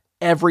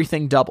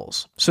 everything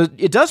doubles. So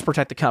it does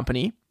protect the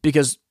company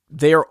because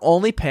they are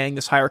only paying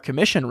this higher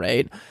commission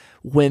rate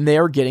when they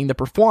are getting the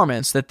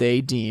performance that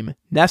they deem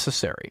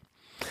necessary.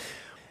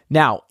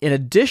 Now, in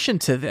addition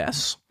to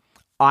this,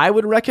 I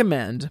would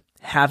recommend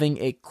having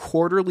a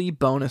quarterly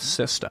bonus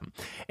system.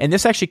 And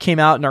this actually came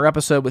out in our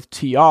episode with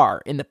TR.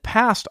 In the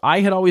past, I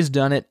had always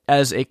done it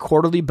as a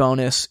quarterly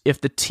bonus if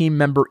the team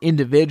member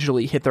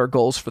individually hit their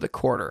goals for the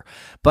quarter.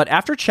 But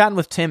after chatting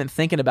with Tim and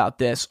thinking about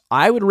this,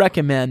 I would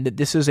recommend that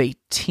this is a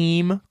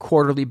team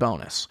quarterly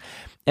bonus.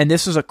 And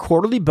this is a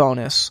quarterly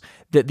bonus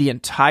that the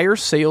entire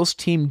sales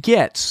team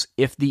gets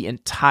if the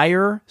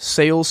entire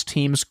sales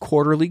team's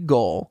quarterly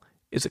goal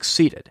is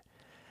exceeded.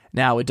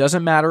 Now, it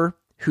doesn't matter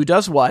who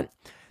does what.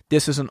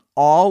 This is an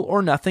all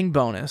or nothing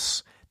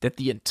bonus that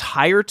the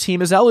entire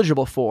team is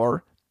eligible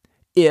for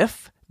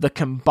if the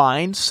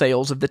combined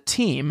sales of the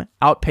team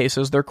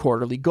outpaces their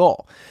quarterly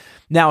goal.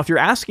 Now, if you're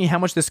asking how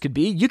much this could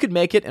be, you could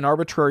make it an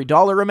arbitrary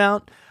dollar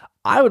amount.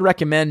 I would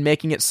recommend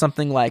making it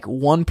something like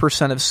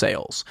 1% of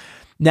sales.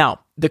 Now,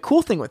 the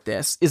cool thing with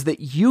this is that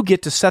you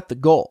get to set the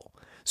goal.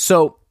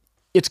 So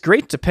it's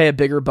great to pay a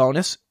bigger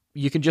bonus.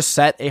 You can just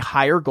set a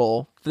higher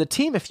goal for the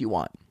team if you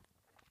want.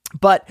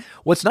 But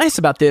what's nice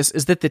about this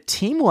is that the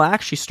team will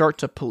actually start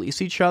to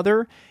police each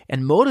other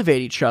and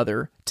motivate each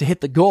other to hit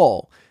the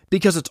goal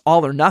because it's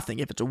all or nothing.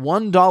 If it's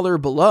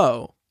 $1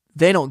 below,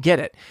 they don't get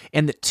it.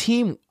 And the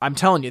team, I'm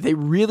telling you, they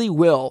really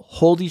will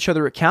hold each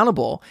other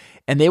accountable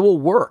and they will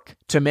work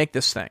to make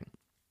this thing.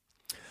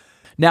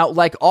 Now,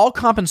 like all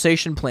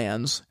compensation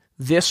plans,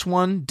 this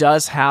one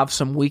does have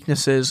some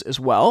weaknesses as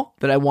well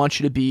that I want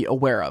you to be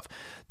aware of.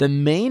 The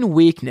main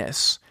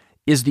weakness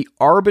is the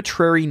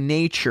arbitrary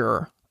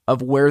nature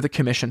of where the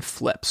commission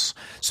flips.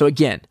 So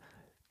again,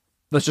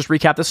 let's just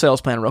recap the sales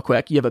plan real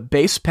quick. You have a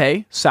base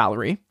pay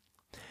salary,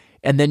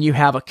 and then you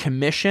have a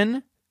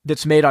commission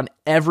that's made on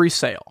every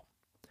sale.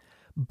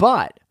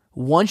 But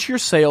once your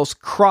sales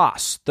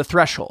cross the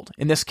threshold,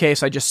 in this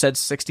case, I just said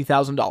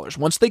 $60,000.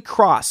 Once they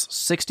cross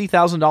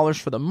 $60,000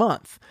 for the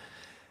month,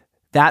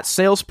 that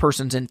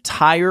salesperson's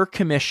entire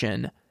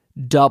commission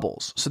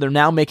doubles. So they're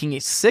now making a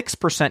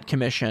 6%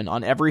 commission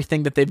on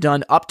everything that they've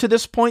done up to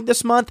this point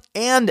this month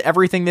and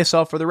everything they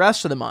sell for the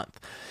rest of the month.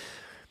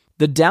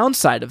 The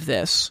downside of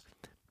this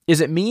is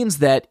it means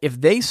that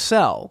if they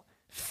sell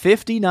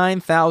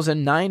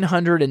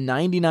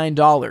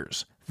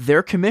 $59,999,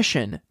 their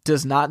commission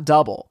does not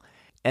double.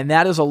 And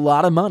that is a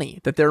lot of money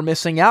that they're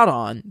missing out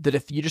on, that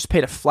if you just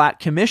paid a flat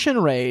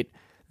commission rate,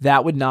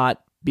 that would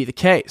not be the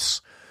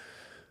case.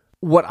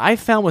 What I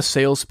found with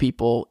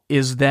salespeople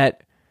is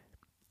that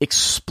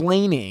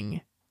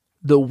explaining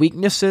the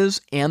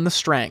weaknesses and the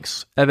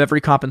strengths of every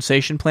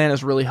compensation plan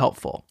is really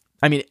helpful.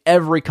 I mean,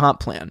 every comp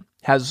plan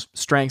has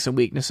strengths and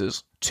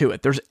weaknesses to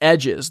it. There's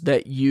edges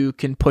that you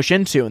can push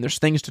into, and there's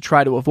things to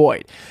try to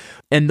avoid.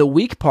 And the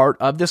weak part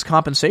of this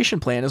compensation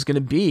plan is going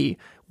to be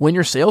when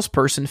your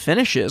salesperson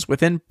finishes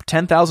within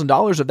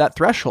 $10,000 of that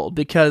threshold,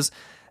 because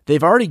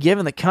they've already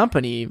given the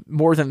company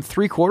more than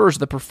 3/4 of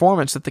the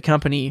performance that the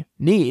company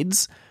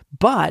needs,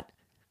 but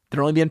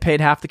they're only being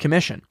paid half the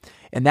commission.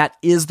 And that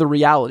is the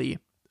reality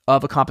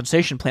of a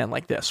compensation plan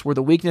like this, where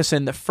the weakness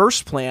in the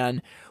first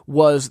plan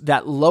was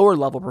that lower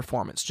level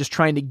performance, just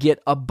trying to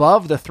get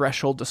above the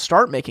threshold to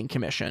start making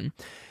commission.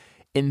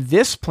 In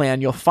this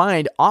plan, you'll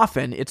find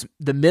often it's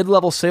the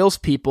mid-level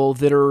salespeople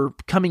that are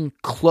coming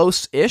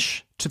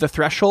close-ish to the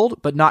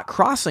threshold, but not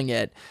crossing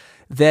it,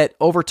 that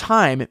over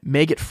time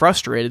may get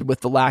frustrated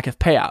with the lack of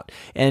payout.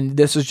 And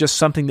this is just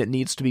something that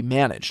needs to be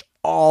managed.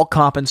 All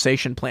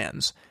compensation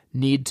plans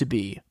need to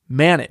be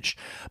managed.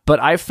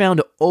 But I've found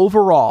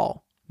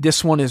overall,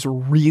 this one is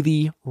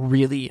really,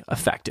 really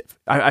effective.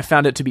 I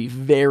found it to be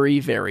very,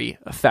 very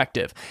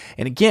effective.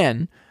 And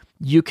again,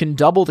 you can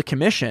double the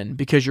commission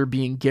because you're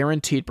being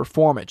guaranteed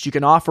performance. You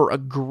can offer a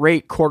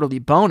great quarterly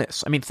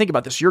bonus. I mean, think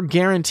about this. You're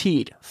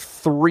guaranteed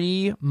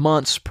 3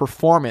 months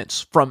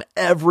performance from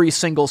every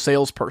single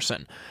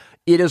salesperson.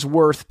 It is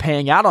worth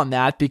paying out on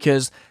that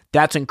because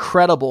that's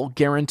incredible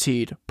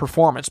guaranteed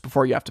performance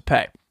before you have to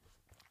pay.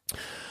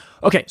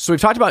 Okay, so we've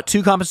talked about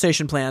 2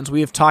 compensation plans. We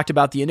have talked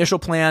about the initial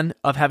plan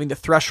of having the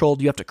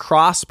threshold you have to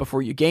cross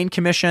before you gain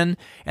commission,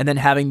 and then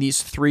having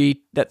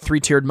that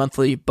 3-tiered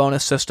monthly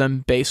bonus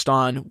system based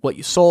on what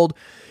you sold.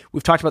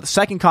 We've talked about the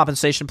second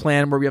compensation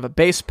plan where we have a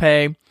base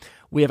pay.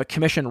 We have a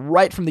commission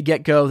right from the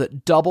get-go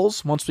that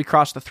doubles once we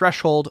cross the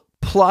threshold,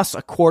 plus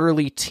a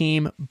quarterly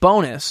team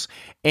bonus.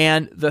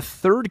 And the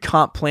third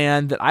comp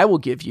plan that I will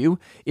give you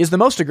is the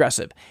most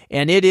aggressive,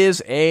 and it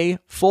is a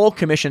full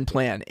commission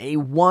plan, a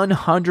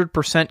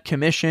 100%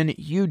 commission.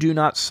 You do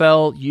not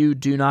sell, you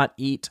do not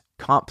eat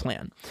comp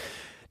plan.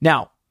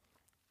 Now,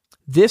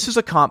 this is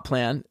a comp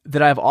plan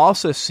that I've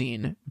also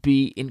seen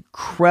be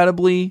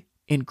incredibly,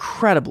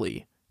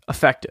 incredibly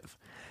effective.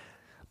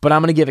 But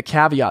I'm going to give a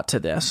caveat to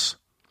this.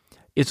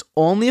 It's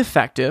only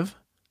effective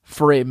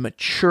for a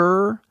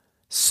mature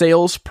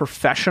sales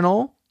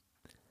professional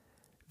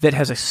that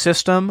has a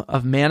system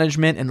of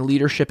management and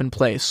leadership in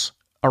place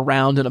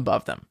around and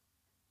above them.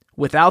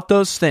 Without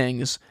those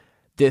things,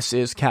 this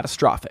is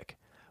catastrophic.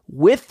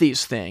 With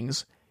these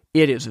things,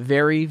 it is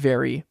very,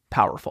 very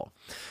powerful.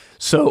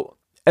 So,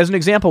 as an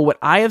example, what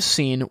I have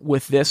seen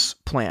with this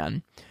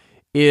plan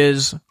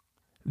is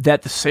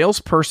that the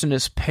salesperson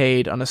is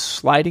paid on a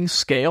sliding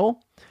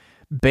scale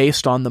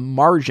based on the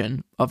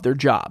margin of their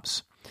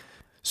jobs.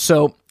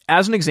 So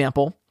as an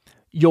example,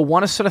 you'll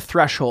want to set a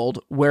threshold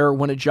where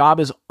when a job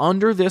is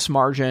under this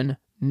margin,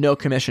 no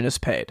commission is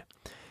paid.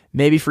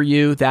 Maybe for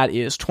you, that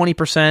is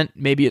 20%,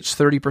 maybe it's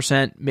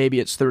 30%, maybe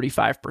it's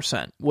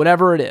 35%,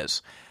 whatever it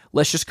is.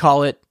 Let's just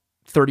call it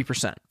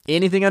 30%.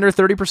 Anything under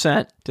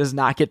 30% does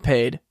not get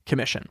paid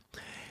commission.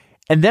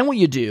 And then what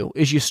you do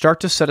is you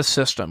start to set a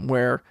system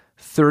where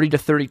 30 to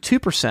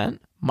 32%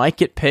 might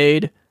get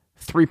paid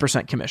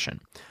 3% commission.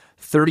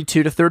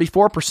 32 to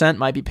 34%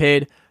 might be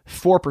paid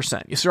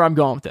 4%. You see where I'm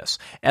going with this?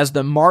 As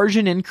the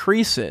margin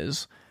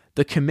increases,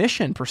 the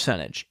commission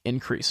percentage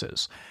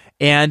increases.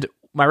 And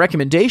my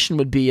recommendation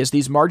would be as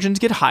these margins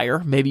get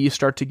higher, maybe you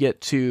start to get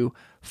to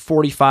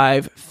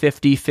 45,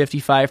 50,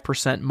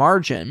 55%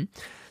 margin,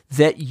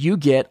 that you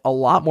get a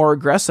lot more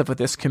aggressive with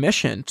this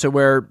commission to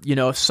where,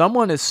 if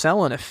someone is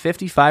selling a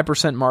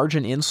 55%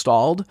 margin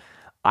installed,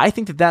 I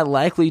think that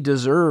likely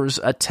deserves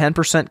a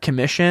 10%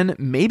 commission,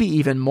 maybe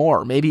even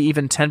more, maybe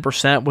even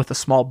 10% with a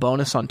small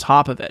bonus on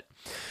top of it.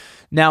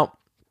 Now,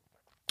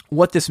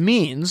 what this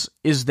means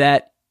is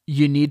that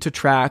you need to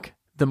track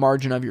the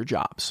margin of your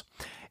jobs.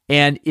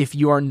 And if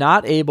you are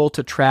not able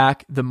to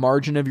track the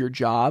margin of your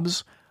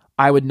jobs,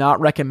 I would not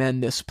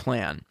recommend this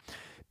plan.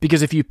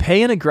 Because if you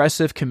pay an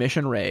aggressive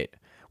commission rate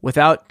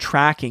without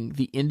tracking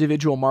the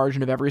individual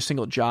margin of every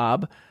single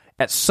job,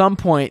 at some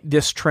point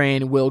this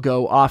train will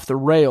go off the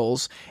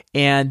rails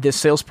and this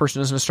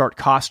salesperson is going to start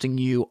costing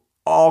you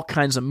all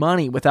kinds of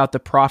money without the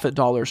profit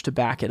dollars to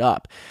back it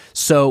up.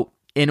 So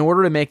in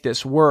order to make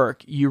this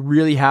work, you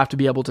really have to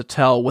be able to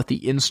tell what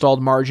the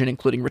installed margin,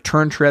 including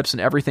return trips and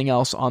everything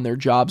else on their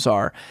jobs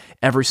are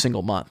every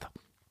single month.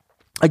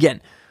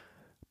 Again,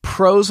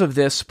 pros of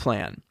this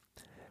plan.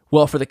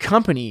 Well, for the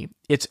company,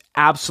 it's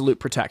absolute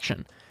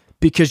protection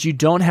because you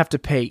don't have to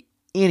pay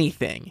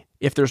anything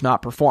if there's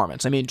not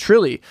performance. I mean,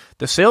 truly,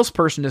 the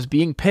salesperson is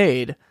being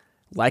paid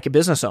like a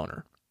business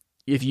owner.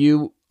 If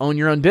you own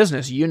your own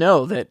business, you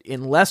know that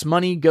unless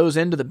money goes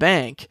into the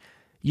bank,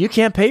 you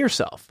can't pay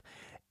yourself.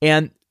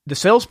 And the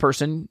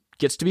salesperson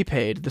gets to be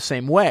paid the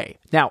same way.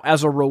 Now,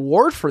 as a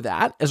reward for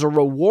that, as a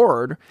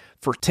reward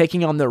for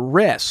taking on the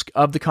risk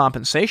of the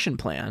compensation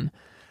plan,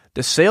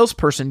 the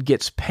salesperson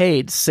gets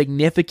paid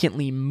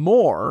significantly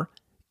more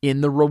in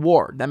the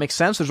reward. That makes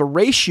sense? There's a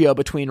ratio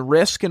between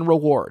risk and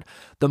reward.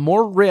 The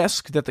more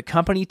risk that the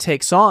company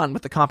takes on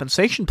with the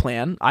compensation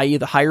plan, i.e.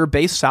 the higher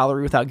base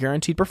salary without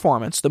guaranteed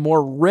performance, the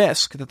more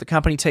risk that the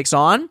company takes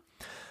on,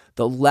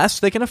 the less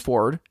they can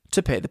afford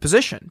to pay the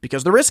position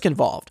because the risk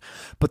involved.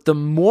 But the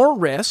more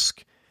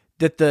risk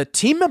that the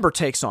team member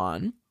takes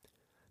on,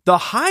 the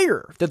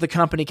higher that the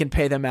company can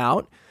pay them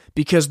out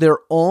because they're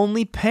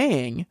only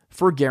paying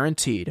for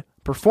guaranteed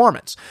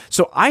performance.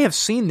 So I have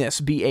seen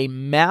this be a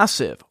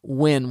massive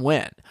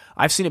win-win.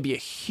 I've seen it be a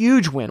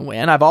huge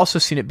win-win. I've also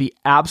seen it be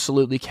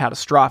absolutely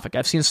catastrophic.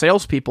 I've seen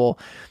salespeople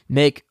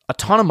make a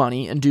ton of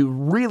money and do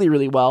really,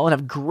 really well and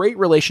have great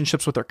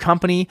relationships with their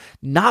company,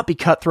 not be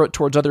cutthroat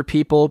towards other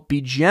people,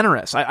 be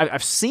generous.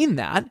 I've seen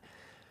that.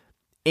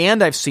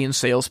 And I've seen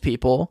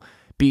salespeople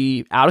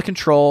be out of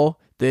control.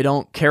 They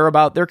don't care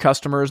about their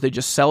customers. They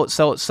just sell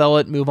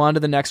it, move on to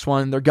the next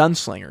one. They're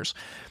gunslingers.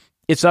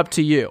 It's up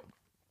to you.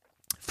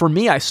 For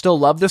me, I still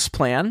love this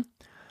plan,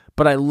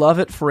 but I love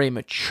it for a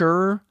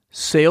mature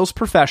sales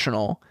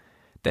professional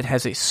that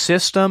has a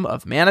system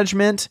of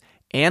management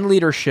and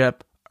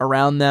leadership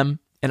around them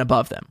and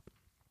above them.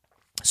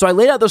 So I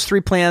laid out those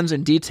three plans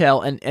in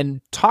detail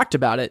and talked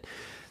about it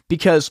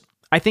because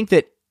I think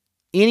that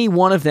any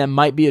one of them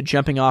might be a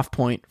jumping off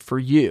point for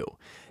you.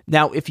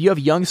 Now, if you have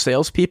young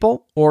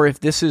salespeople, or if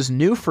this is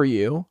new for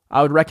you,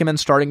 I would recommend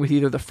starting with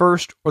either the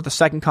first or the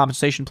second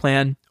compensation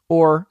plan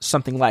or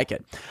something like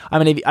it.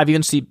 I mean, I've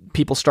even seen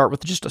people start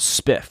with just a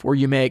spiff where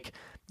you make,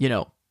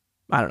 $100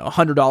 or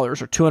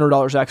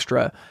 $200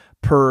 extra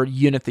per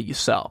unit that you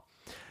sell.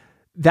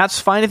 That's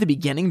fine at the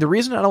beginning. The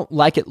reason I don't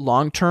like it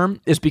long-term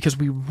is because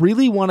we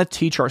really want to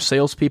teach our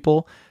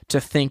salespeople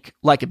to think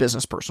like a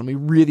business person. We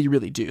really,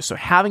 really do. So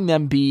having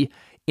them be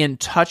in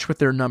touch with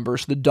their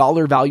numbers, the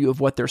dollar value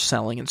of what they're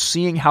selling, and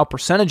seeing how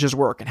percentages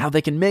work and how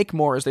they can make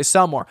more as they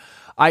sell more.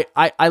 I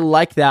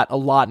like that a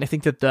lot. And I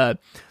think that the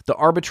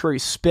arbitrary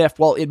spiff,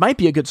 well, it might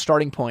be a good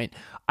starting point.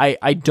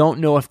 I don't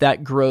know if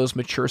that grows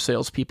mature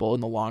salespeople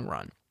in the long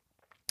run,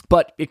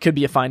 but it could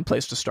be a fine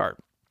place to start.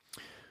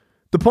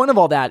 The point of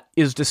all that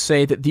is to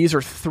say that these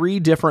are three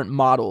different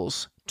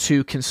models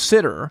to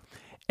consider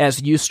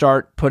as you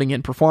start putting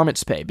in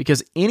performance pay,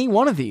 because any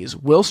one of these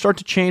will start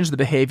to change the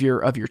behavior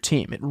of your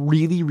team. It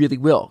really, really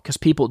will, because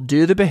people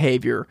do the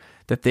behavior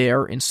that they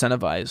are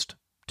incentivized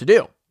to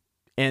do.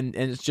 And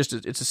it's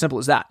as simple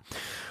as that.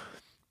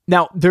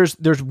 Now, there's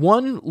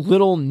one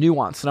little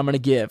nuance that I'm going to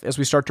give as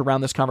we start to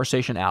round this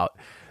conversation out.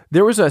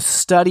 There was a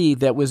study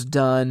that was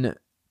done,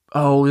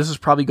 this is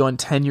probably going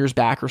 10 years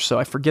back or so.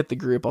 I forget the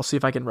group. I'll see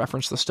if I can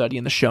reference the study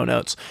in the show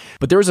notes.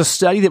 But there was a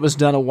study that was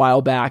done a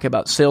while back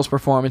about sales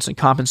performance and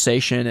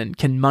compensation and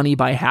can money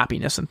buy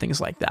happiness and things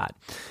like that.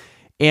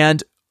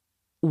 And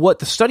what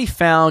the study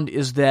found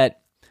is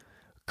that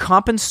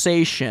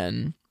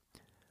compensation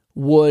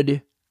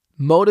would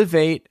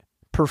motivate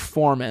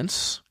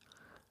performance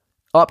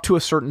up to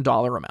a certain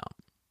dollar amount.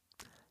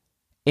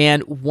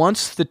 And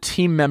once the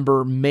team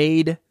member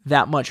made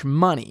that much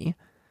money,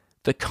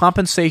 the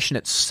compensation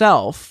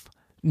itself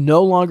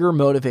no longer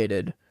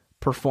motivated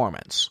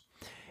performance.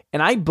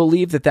 And I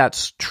believe that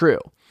that's true.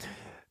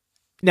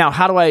 Now,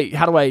 how do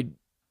I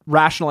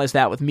rationalize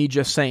that with me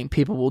just saying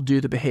people will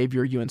do the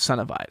behavior you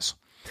incentivize?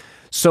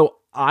 So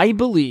I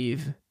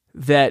believe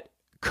that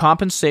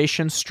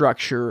compensation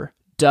structure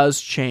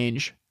does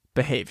change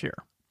behavior.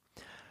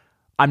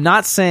 I'm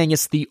not saying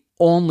it's the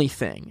only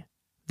thing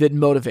that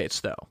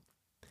motivates, though,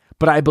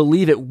 but I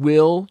believe it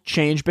will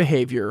change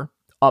behavior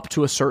up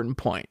to a certain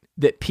point,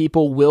 that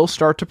people will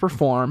start to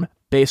perform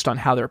based on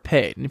how they're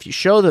paid. And if you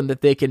show them that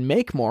they can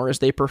make more as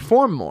they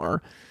perform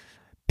more,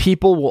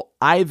 people will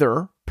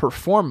either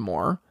perform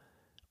more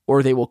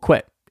or they will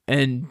quit.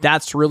 And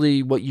that's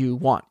really what you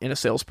want in a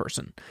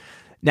salesperson.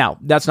 Now,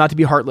 that's not to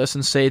be heartless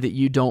and say that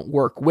you don't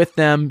work with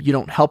them, you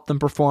don't help them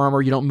perform,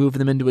 or you don't move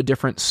them into a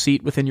different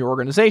seat within your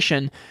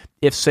organization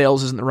if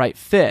sales isn't the right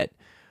fit.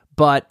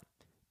 But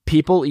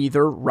people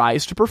either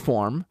rise to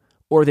perform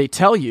or they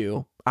tell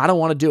you, I don't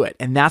want to do it.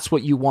 And that's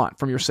what you want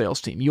from your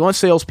sales team. You want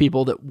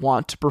salespeople that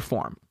want to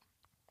perform.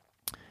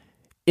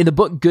 In the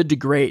book Good to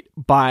Great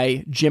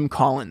by Jim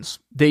Collins,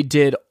 they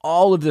did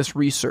all of this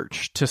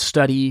research to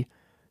study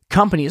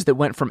companies that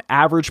went from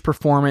average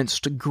performance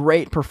to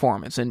great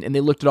performance, and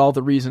they looked at all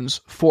the reasons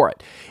for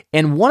it.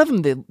 And one of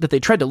them that they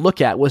tried to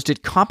look at was,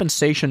 did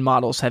compensation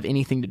models have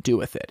anything to do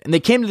with it? And they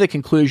came to the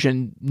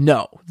conclusion,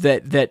 no,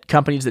 that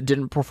companies that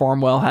didn't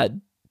perform well had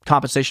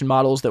compensation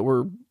models that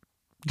were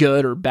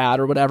good or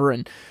bad or whatever,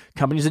 and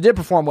companies that did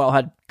perform well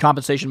had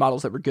compensation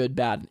models that were good,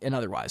 bad, and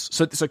otherwise.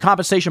 So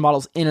compensation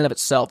models in and of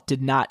itself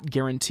did not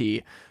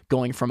guarantee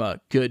going from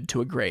a good to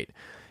a great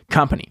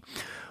company.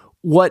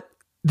 What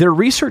their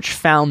research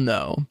found,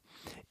 though,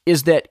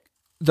 is that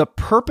the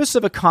purpose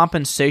of a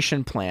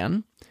compensation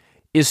plan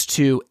is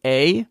to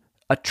A,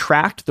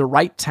 attract the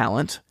right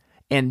talent,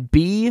 and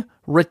B,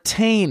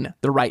 retain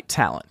the right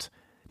talent.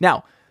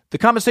 Now, the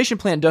compensation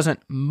plan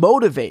doesn't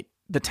motivate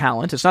the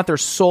talent. It's not their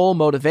sole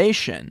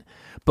motivation,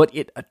 but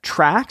it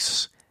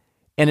attracts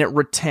and it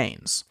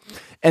retains.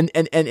 And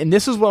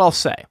this is what I'll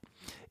say,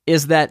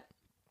 is that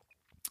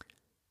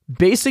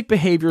basic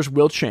behaviors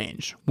will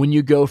change when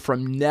you go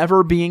from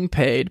never being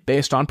paid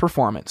based on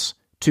performance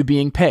to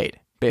being paid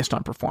based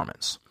on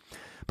performance.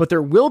 But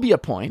there will be a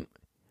point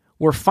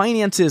where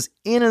finances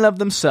in and of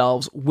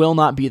themselves will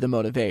not be the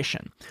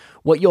motivation.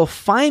 What you'll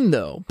find,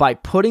 though, by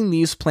putting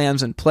these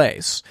plans in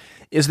place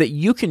is that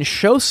you can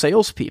show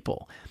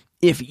salespeople,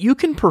 if you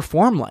can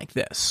perform like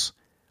this,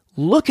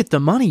 look at the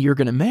money you're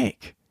going to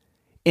make.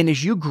 And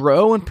as you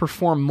grow and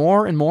perform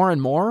more and more and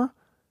more,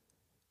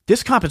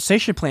 this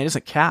compensation plan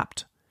isn't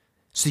capped.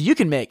 So you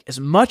can make as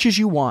much as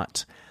you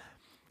want.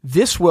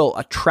 This will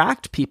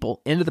attract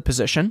people into the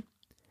position,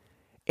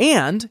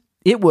 and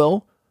it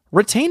will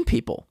retain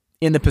people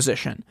in the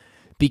position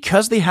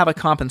because they have a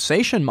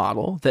compensation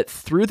model that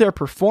through their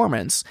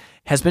performance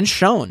has been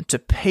shown to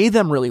pay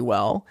them really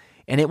well,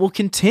 and it will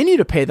continue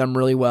to pay them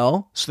really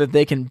well so that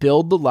they can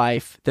build the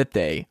life that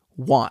they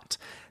want.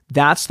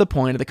 That's the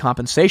point of the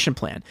compensation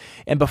plan.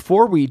 And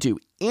before we do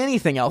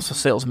anything else with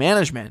sales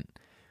management,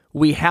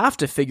 we have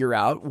to figure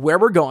out where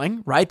we're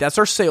going, right? That's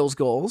our sales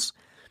goals.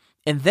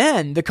 And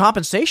then the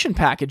compensation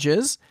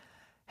packages,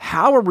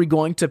 how are we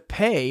going to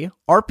pay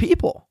our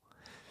people?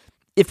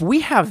 If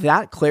we have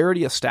that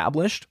clarity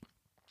established,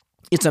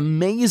 it's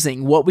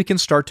amazing what we can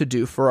start to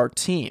do for our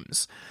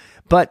teams.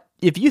 But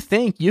if you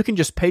think you can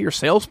just pay your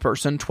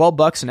salesperson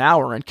 $12 an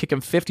hour and kick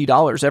them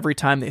 $50 every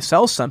time they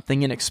sell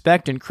something and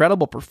expect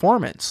incredible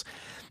performance,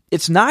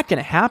 it's not going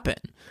to happen.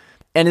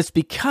 And it's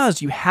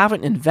because you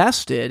haven't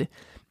invested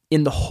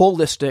in the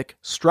holistic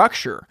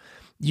structure.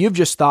 You've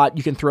just thought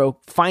you can throw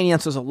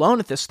finances alone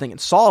at this thing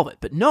and solve it.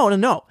 But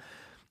no.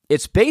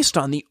 It's based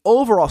on the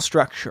overall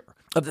structure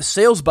of the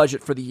sales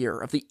budget for the year,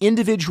 of the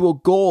individual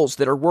goals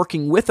that are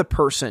working with a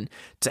person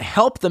to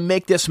help them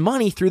make this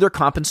money through their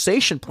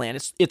compensation plan.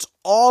 It's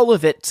all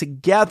of it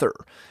together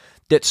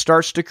that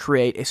starts to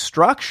create a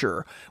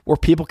structure where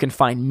people can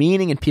find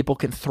meaning and people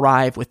can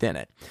thrive within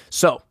it.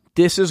 So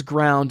this is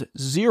ground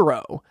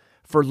zero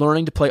for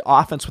learning to play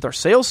offense with our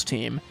sales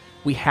team.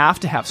 We have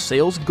to have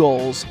sales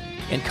goals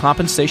and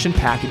compensation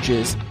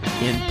packages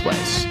in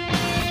place.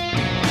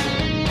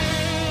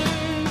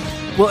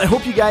 Well, I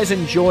hope you guys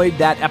enjoyed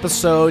that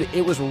episode.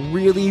 It was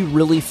really,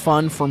 really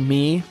fun for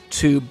me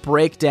to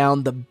break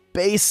down the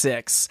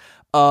basics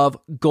of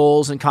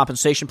goals and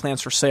compensation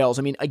plans for sales.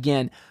 I mean,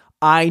 again,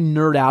 I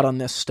nerd out on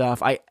this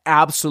stuff. I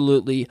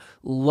absolutely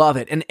love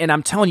it. And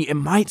I'm telling you, it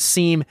might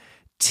seem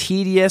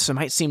tedious, it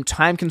might seem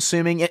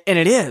time-consuming, and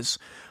it is.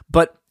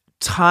 But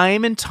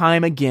time and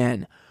time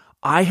again,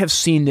 I have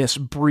seen this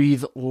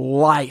breathe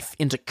life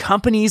into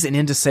companies and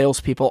into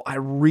salespeople. I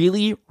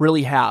really,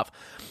 really have.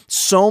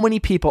 So many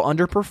people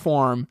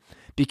underperform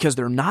because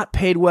they're not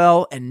paid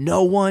well and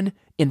no one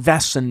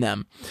invests in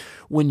them.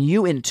 When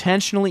you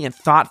intentionally and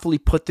thoughtfully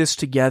put this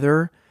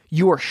together,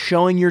 You are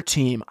showing your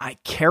team, I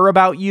care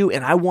about you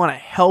and I want to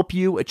help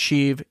you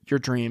achieve your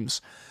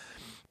dreams.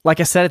 Like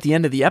I said at the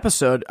end of the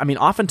episode,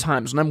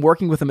 oftentimes when I'm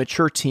working with a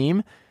mature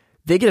team,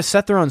 they get to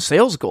set their own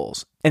sales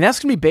goals. And that's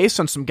going to be based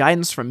on some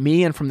guidance from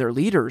me and from their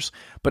leaders.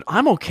 But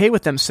I'm okay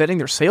with them setting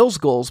their sales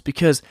goals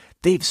because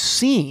they've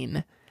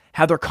seen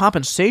how their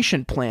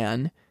compensation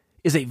plan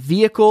is a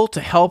vehicle to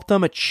help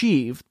them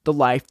achieve the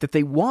life that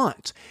they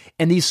want.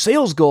 And these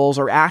sales goals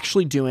are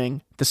actually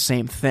doing the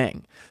same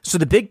thing. So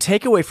the big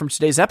takeaway from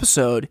today's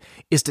episode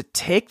is to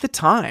take the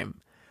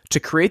time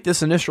to create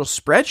this initial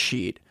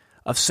spreadsheet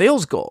of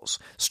sales goals.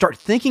 Start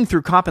thinking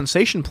through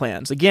compensation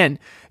plans. Again,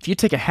 if you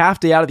take a half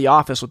day out of the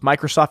office with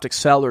Microsoft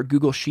Excel or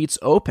Google Sheets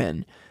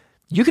open,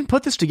 you can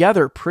put this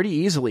together pretty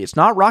easily. It's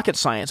not rocket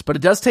science, but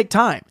it does take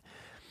time.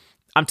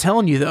 I'm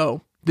telling you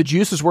though, the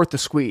juice is worth the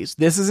squeeze.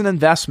 This is an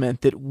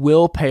investment that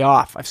will pay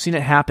off. I've seen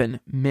it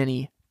happen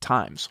many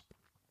times.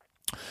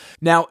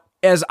 Now,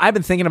 as I've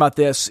been thinking about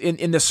this,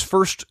 in this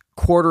first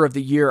quarter of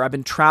the year, I've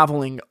been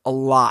traveling a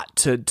lot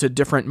to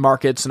different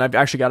markets, and I've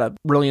actually got a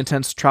really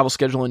intense travel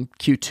schedule in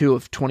Q2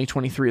 of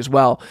 2023 as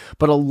well.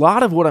 But a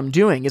lot of what I'm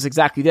doing is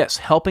exactly this,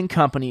 helping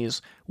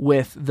companies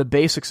with the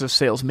basics of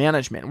sales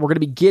management. We're going to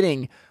be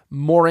getting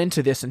more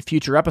into this in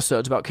future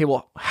episodes about, okay,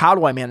 well, how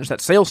do I manage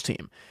that sales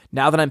team?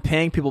 Now that I'm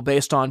paying people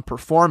based on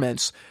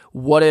performance,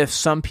 what if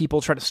some people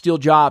try to steal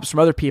jobs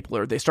from other people,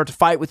 or they start to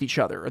fight with each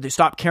other, or they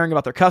stop caring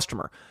about their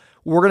customer?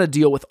 We're going to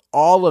deal with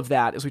all of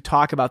that as we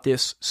talk about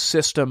this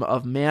system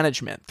of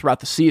management throughout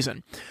the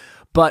season.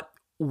 But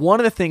one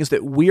of the things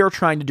that we are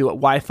trying to do at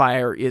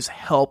Wi-Fire is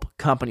help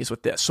companies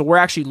with this. So we're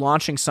actually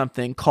launching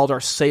something called our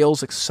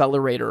Sales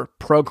Accelerator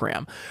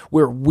program,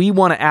 where we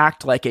want to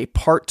act like a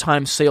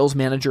part-time sales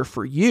manager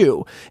for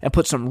you and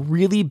put some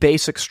really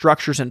basic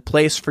structures in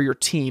place for your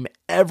team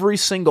every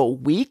single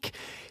week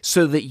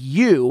so that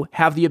you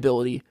have the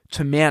ability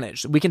to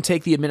manage. We can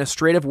take the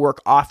administrative work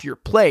off your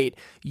plate.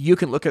 You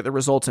can look at the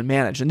results and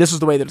manage. And this is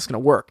the way that it's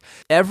going to work.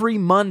 Every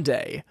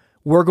Monday,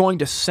 we're going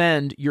to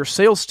send your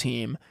sales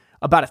team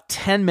about a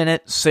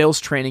 10-minute sales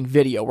training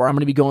video where I'm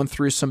going to be going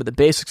through some of the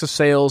basics of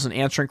sales and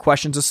answering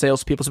questions of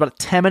salespeople. It's about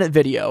a 10-minute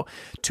video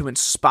to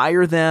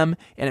inspire them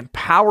and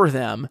empower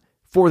them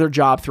for their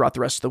job throughout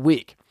the rest of the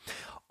week.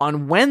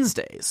 On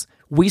Wednesdays,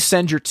 we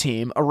send your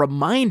team a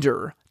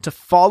reminder to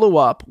follow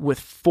up with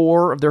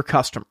 4 of their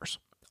customers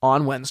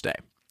on Wednesday.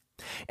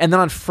 And then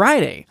on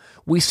Friday,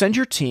 we send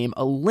your team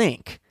a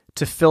link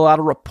to fill out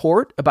a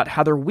report about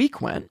how their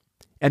week went,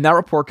 and that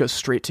report goes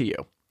straight to you.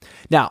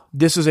 Now,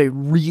 this is a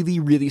really,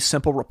 really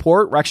simple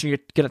report. We're actually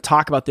going to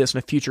talk about this in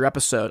a future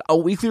episode. A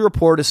weekly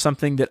report is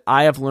something that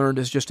I have learned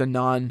is just a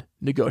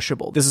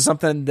non-negotiable. This is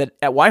something that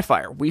at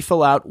Wi-Fire, we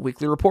fill out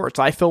weekly reports.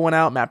 I fill one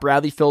out. Matt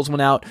Bradley fills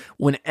one out.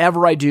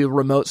 Whenever I do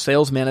remote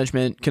sales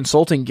management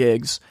consulting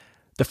gigs,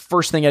 the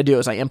first thing I do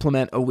is I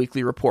implement a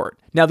weekly report.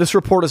 Now, this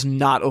report is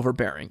not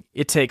overbearing.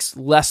 It takes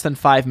less than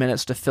 5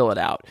 minutes to fill it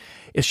out.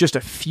 It's just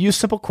a few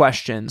simple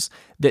questions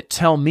that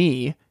tell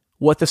me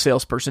what the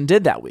salesperson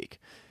did that week.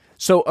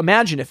 So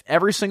imagine if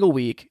every single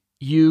week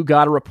you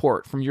got a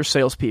report from your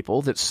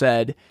salespeople that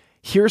said,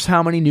 here's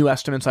how many new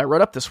estimates I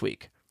wrote up this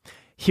week.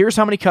 Here's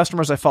how many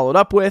customers I followed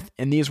up with,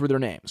 and these were their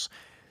names.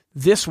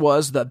 This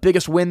was the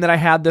biggest win that I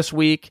had this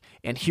week,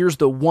 and here's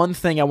the one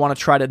thing I want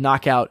to try to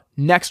knock out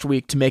next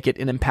week to make it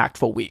an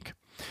impactful week.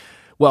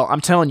 Well,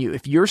 I'm telling you,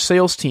 if your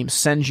sales team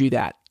sends you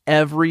that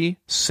every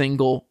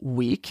single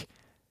week,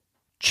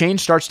 change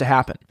starts to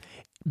happen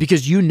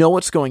because you know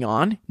what's going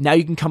on. Now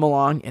you can come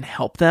along and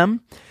help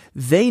them.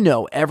 They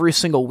know every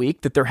single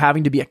week that they're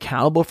having to be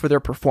accountable for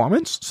their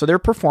performance, so their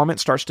performance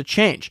starts to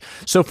change.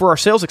 So for our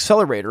Sales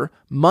Accelerator,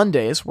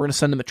 Mondays, we're going to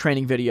send them a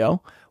training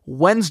video.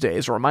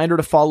 Wednesdays, a reminder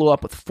to follow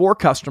up with 4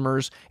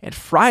 customers. And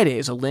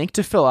Fridays, a link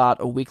to fill out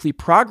a weekly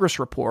progress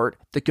report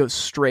that goes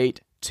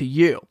straight to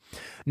you.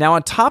 Now,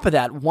 on top of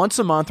that, once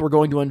a month, we're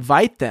going to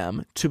invite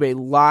them to a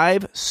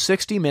live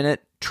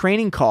 60-minute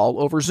training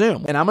call over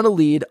Zoom. And I'm going to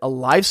lead a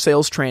live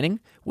sales training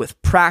with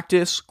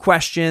practice,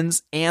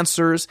 questions,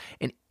 answers,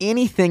 and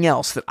anything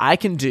else that I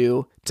can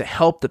do to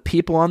help the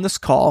people on this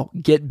call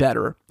get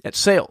better at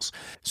sales.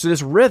 So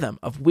this rhythm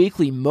of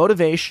weekly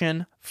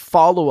motivation,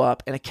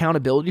 follow-up, and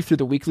accountability through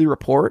the weekly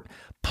report,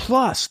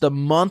 plus the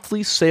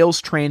monthly sales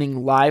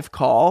training live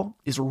call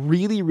is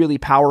really, really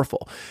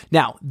powerful.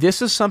 Now,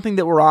 this is something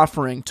that we're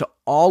offering to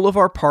all of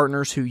our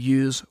partners who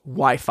use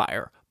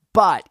Wi-Fire.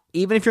 But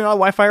even if you're not a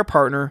Wi-Fire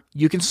partner,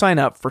 you can sign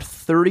up for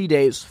 30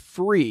 days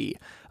free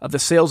of the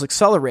Sales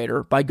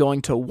Accelerator by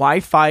going to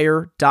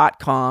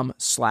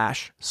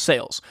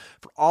wifire.com/sales.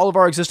 For all of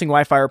our existing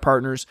Wi-Fire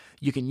partners,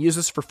 you can use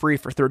this for free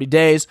for 30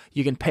 days.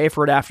 You can pay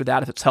for it after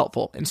that if it's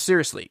helpful. And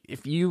seriously,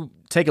 if you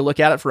take a look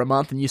at it for a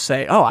month and you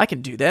say, oh, I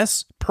can do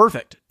this,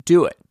 perfect,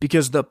 do it.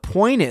 Because the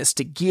point is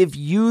to give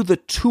you the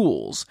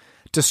tools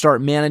to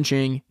start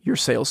managing your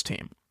sales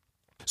team.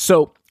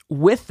 So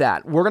with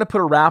that, we're going to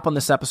put a wrap on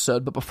this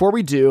episode. But before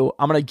we do,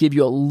 I'm going to give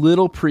you a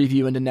little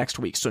preview into next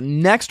week. So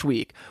next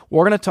week,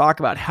 we're going to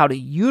talk about how to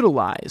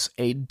utilize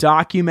a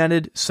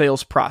documented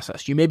sales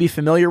process. You may be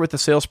familiar with the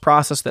sales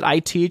process that I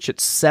teach.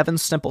 It's 7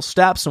 simple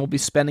steps, and we'll be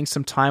spending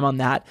some time on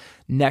that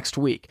next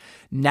week.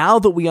 Now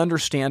that we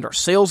understand our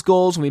sales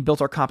goals and we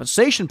built our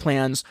compensation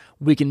plans,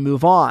 we can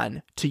move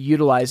on to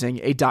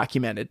utilizing a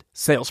documented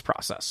sales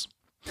process.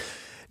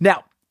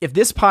 Now, if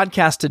this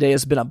podcast today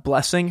has been a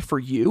blessing for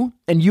you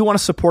and you want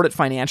to support it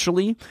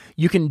financially,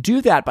 you can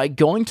do that by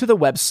going to the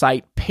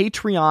website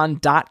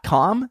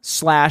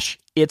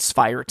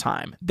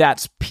patreon.com/itsfiretime.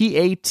 That's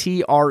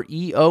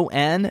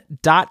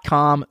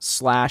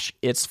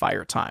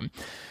patreon.com/itsfiretime.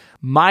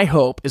 My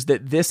hope is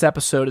that this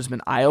episode has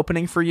been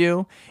eye-opening for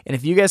you. And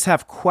if you guys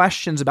have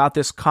questions about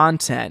this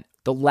content,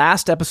 the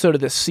last episode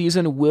of this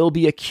season will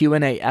be a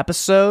Q&A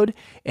episode,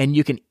 and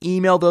you can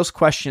email those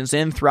questions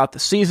in throughout the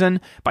season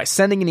by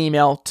sending an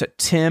email to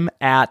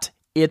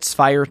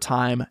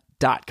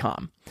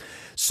tim@itsfiretime.com.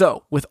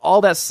 So, with all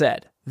that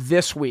said,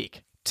 this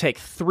week, take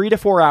 3 to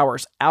 4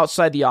 hours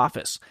outside the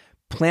office,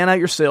 plan out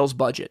your sales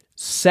budget,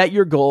 set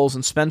your goals,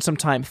 and spend some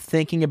time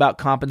thinking about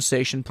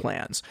compensation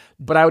plans.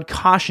 But I would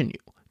caution you,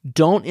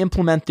 don't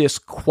implement this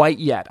quite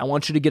yet. I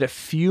want you to get a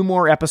few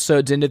more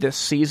episodes into this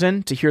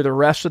season to hear the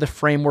rest of the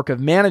framework of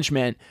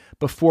management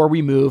before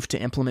we move to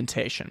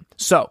implementation.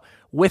 So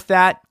with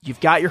that,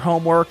 you've got your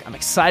homework. I'm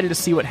excited to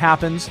see what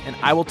happens, and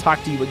I will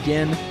talk to you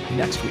again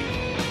next week.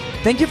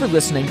 Thank you for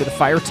listening to the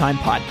Fire Time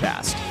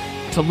Podcast.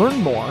 To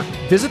learn more,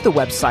 visit the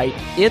website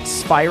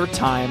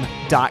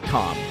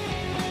itsfiretime.com.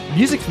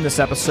 Music from this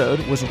episode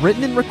was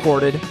written and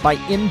recorded by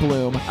In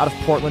Bloom out of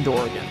Portland,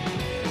 Oregon.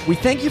 We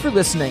thank you for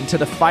listening to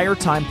the Fire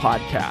Time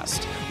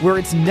Podcast, where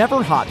it's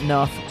never hot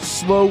enough,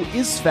 slow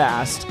is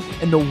fast,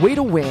 and the way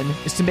to win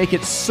is to make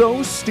it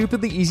so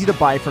stupidly easy to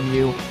buy from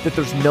you that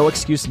there's no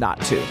excuse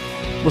not to.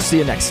 We'll see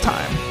you next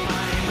time.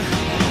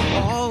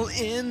 All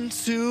in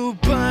to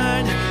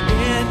burn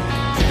in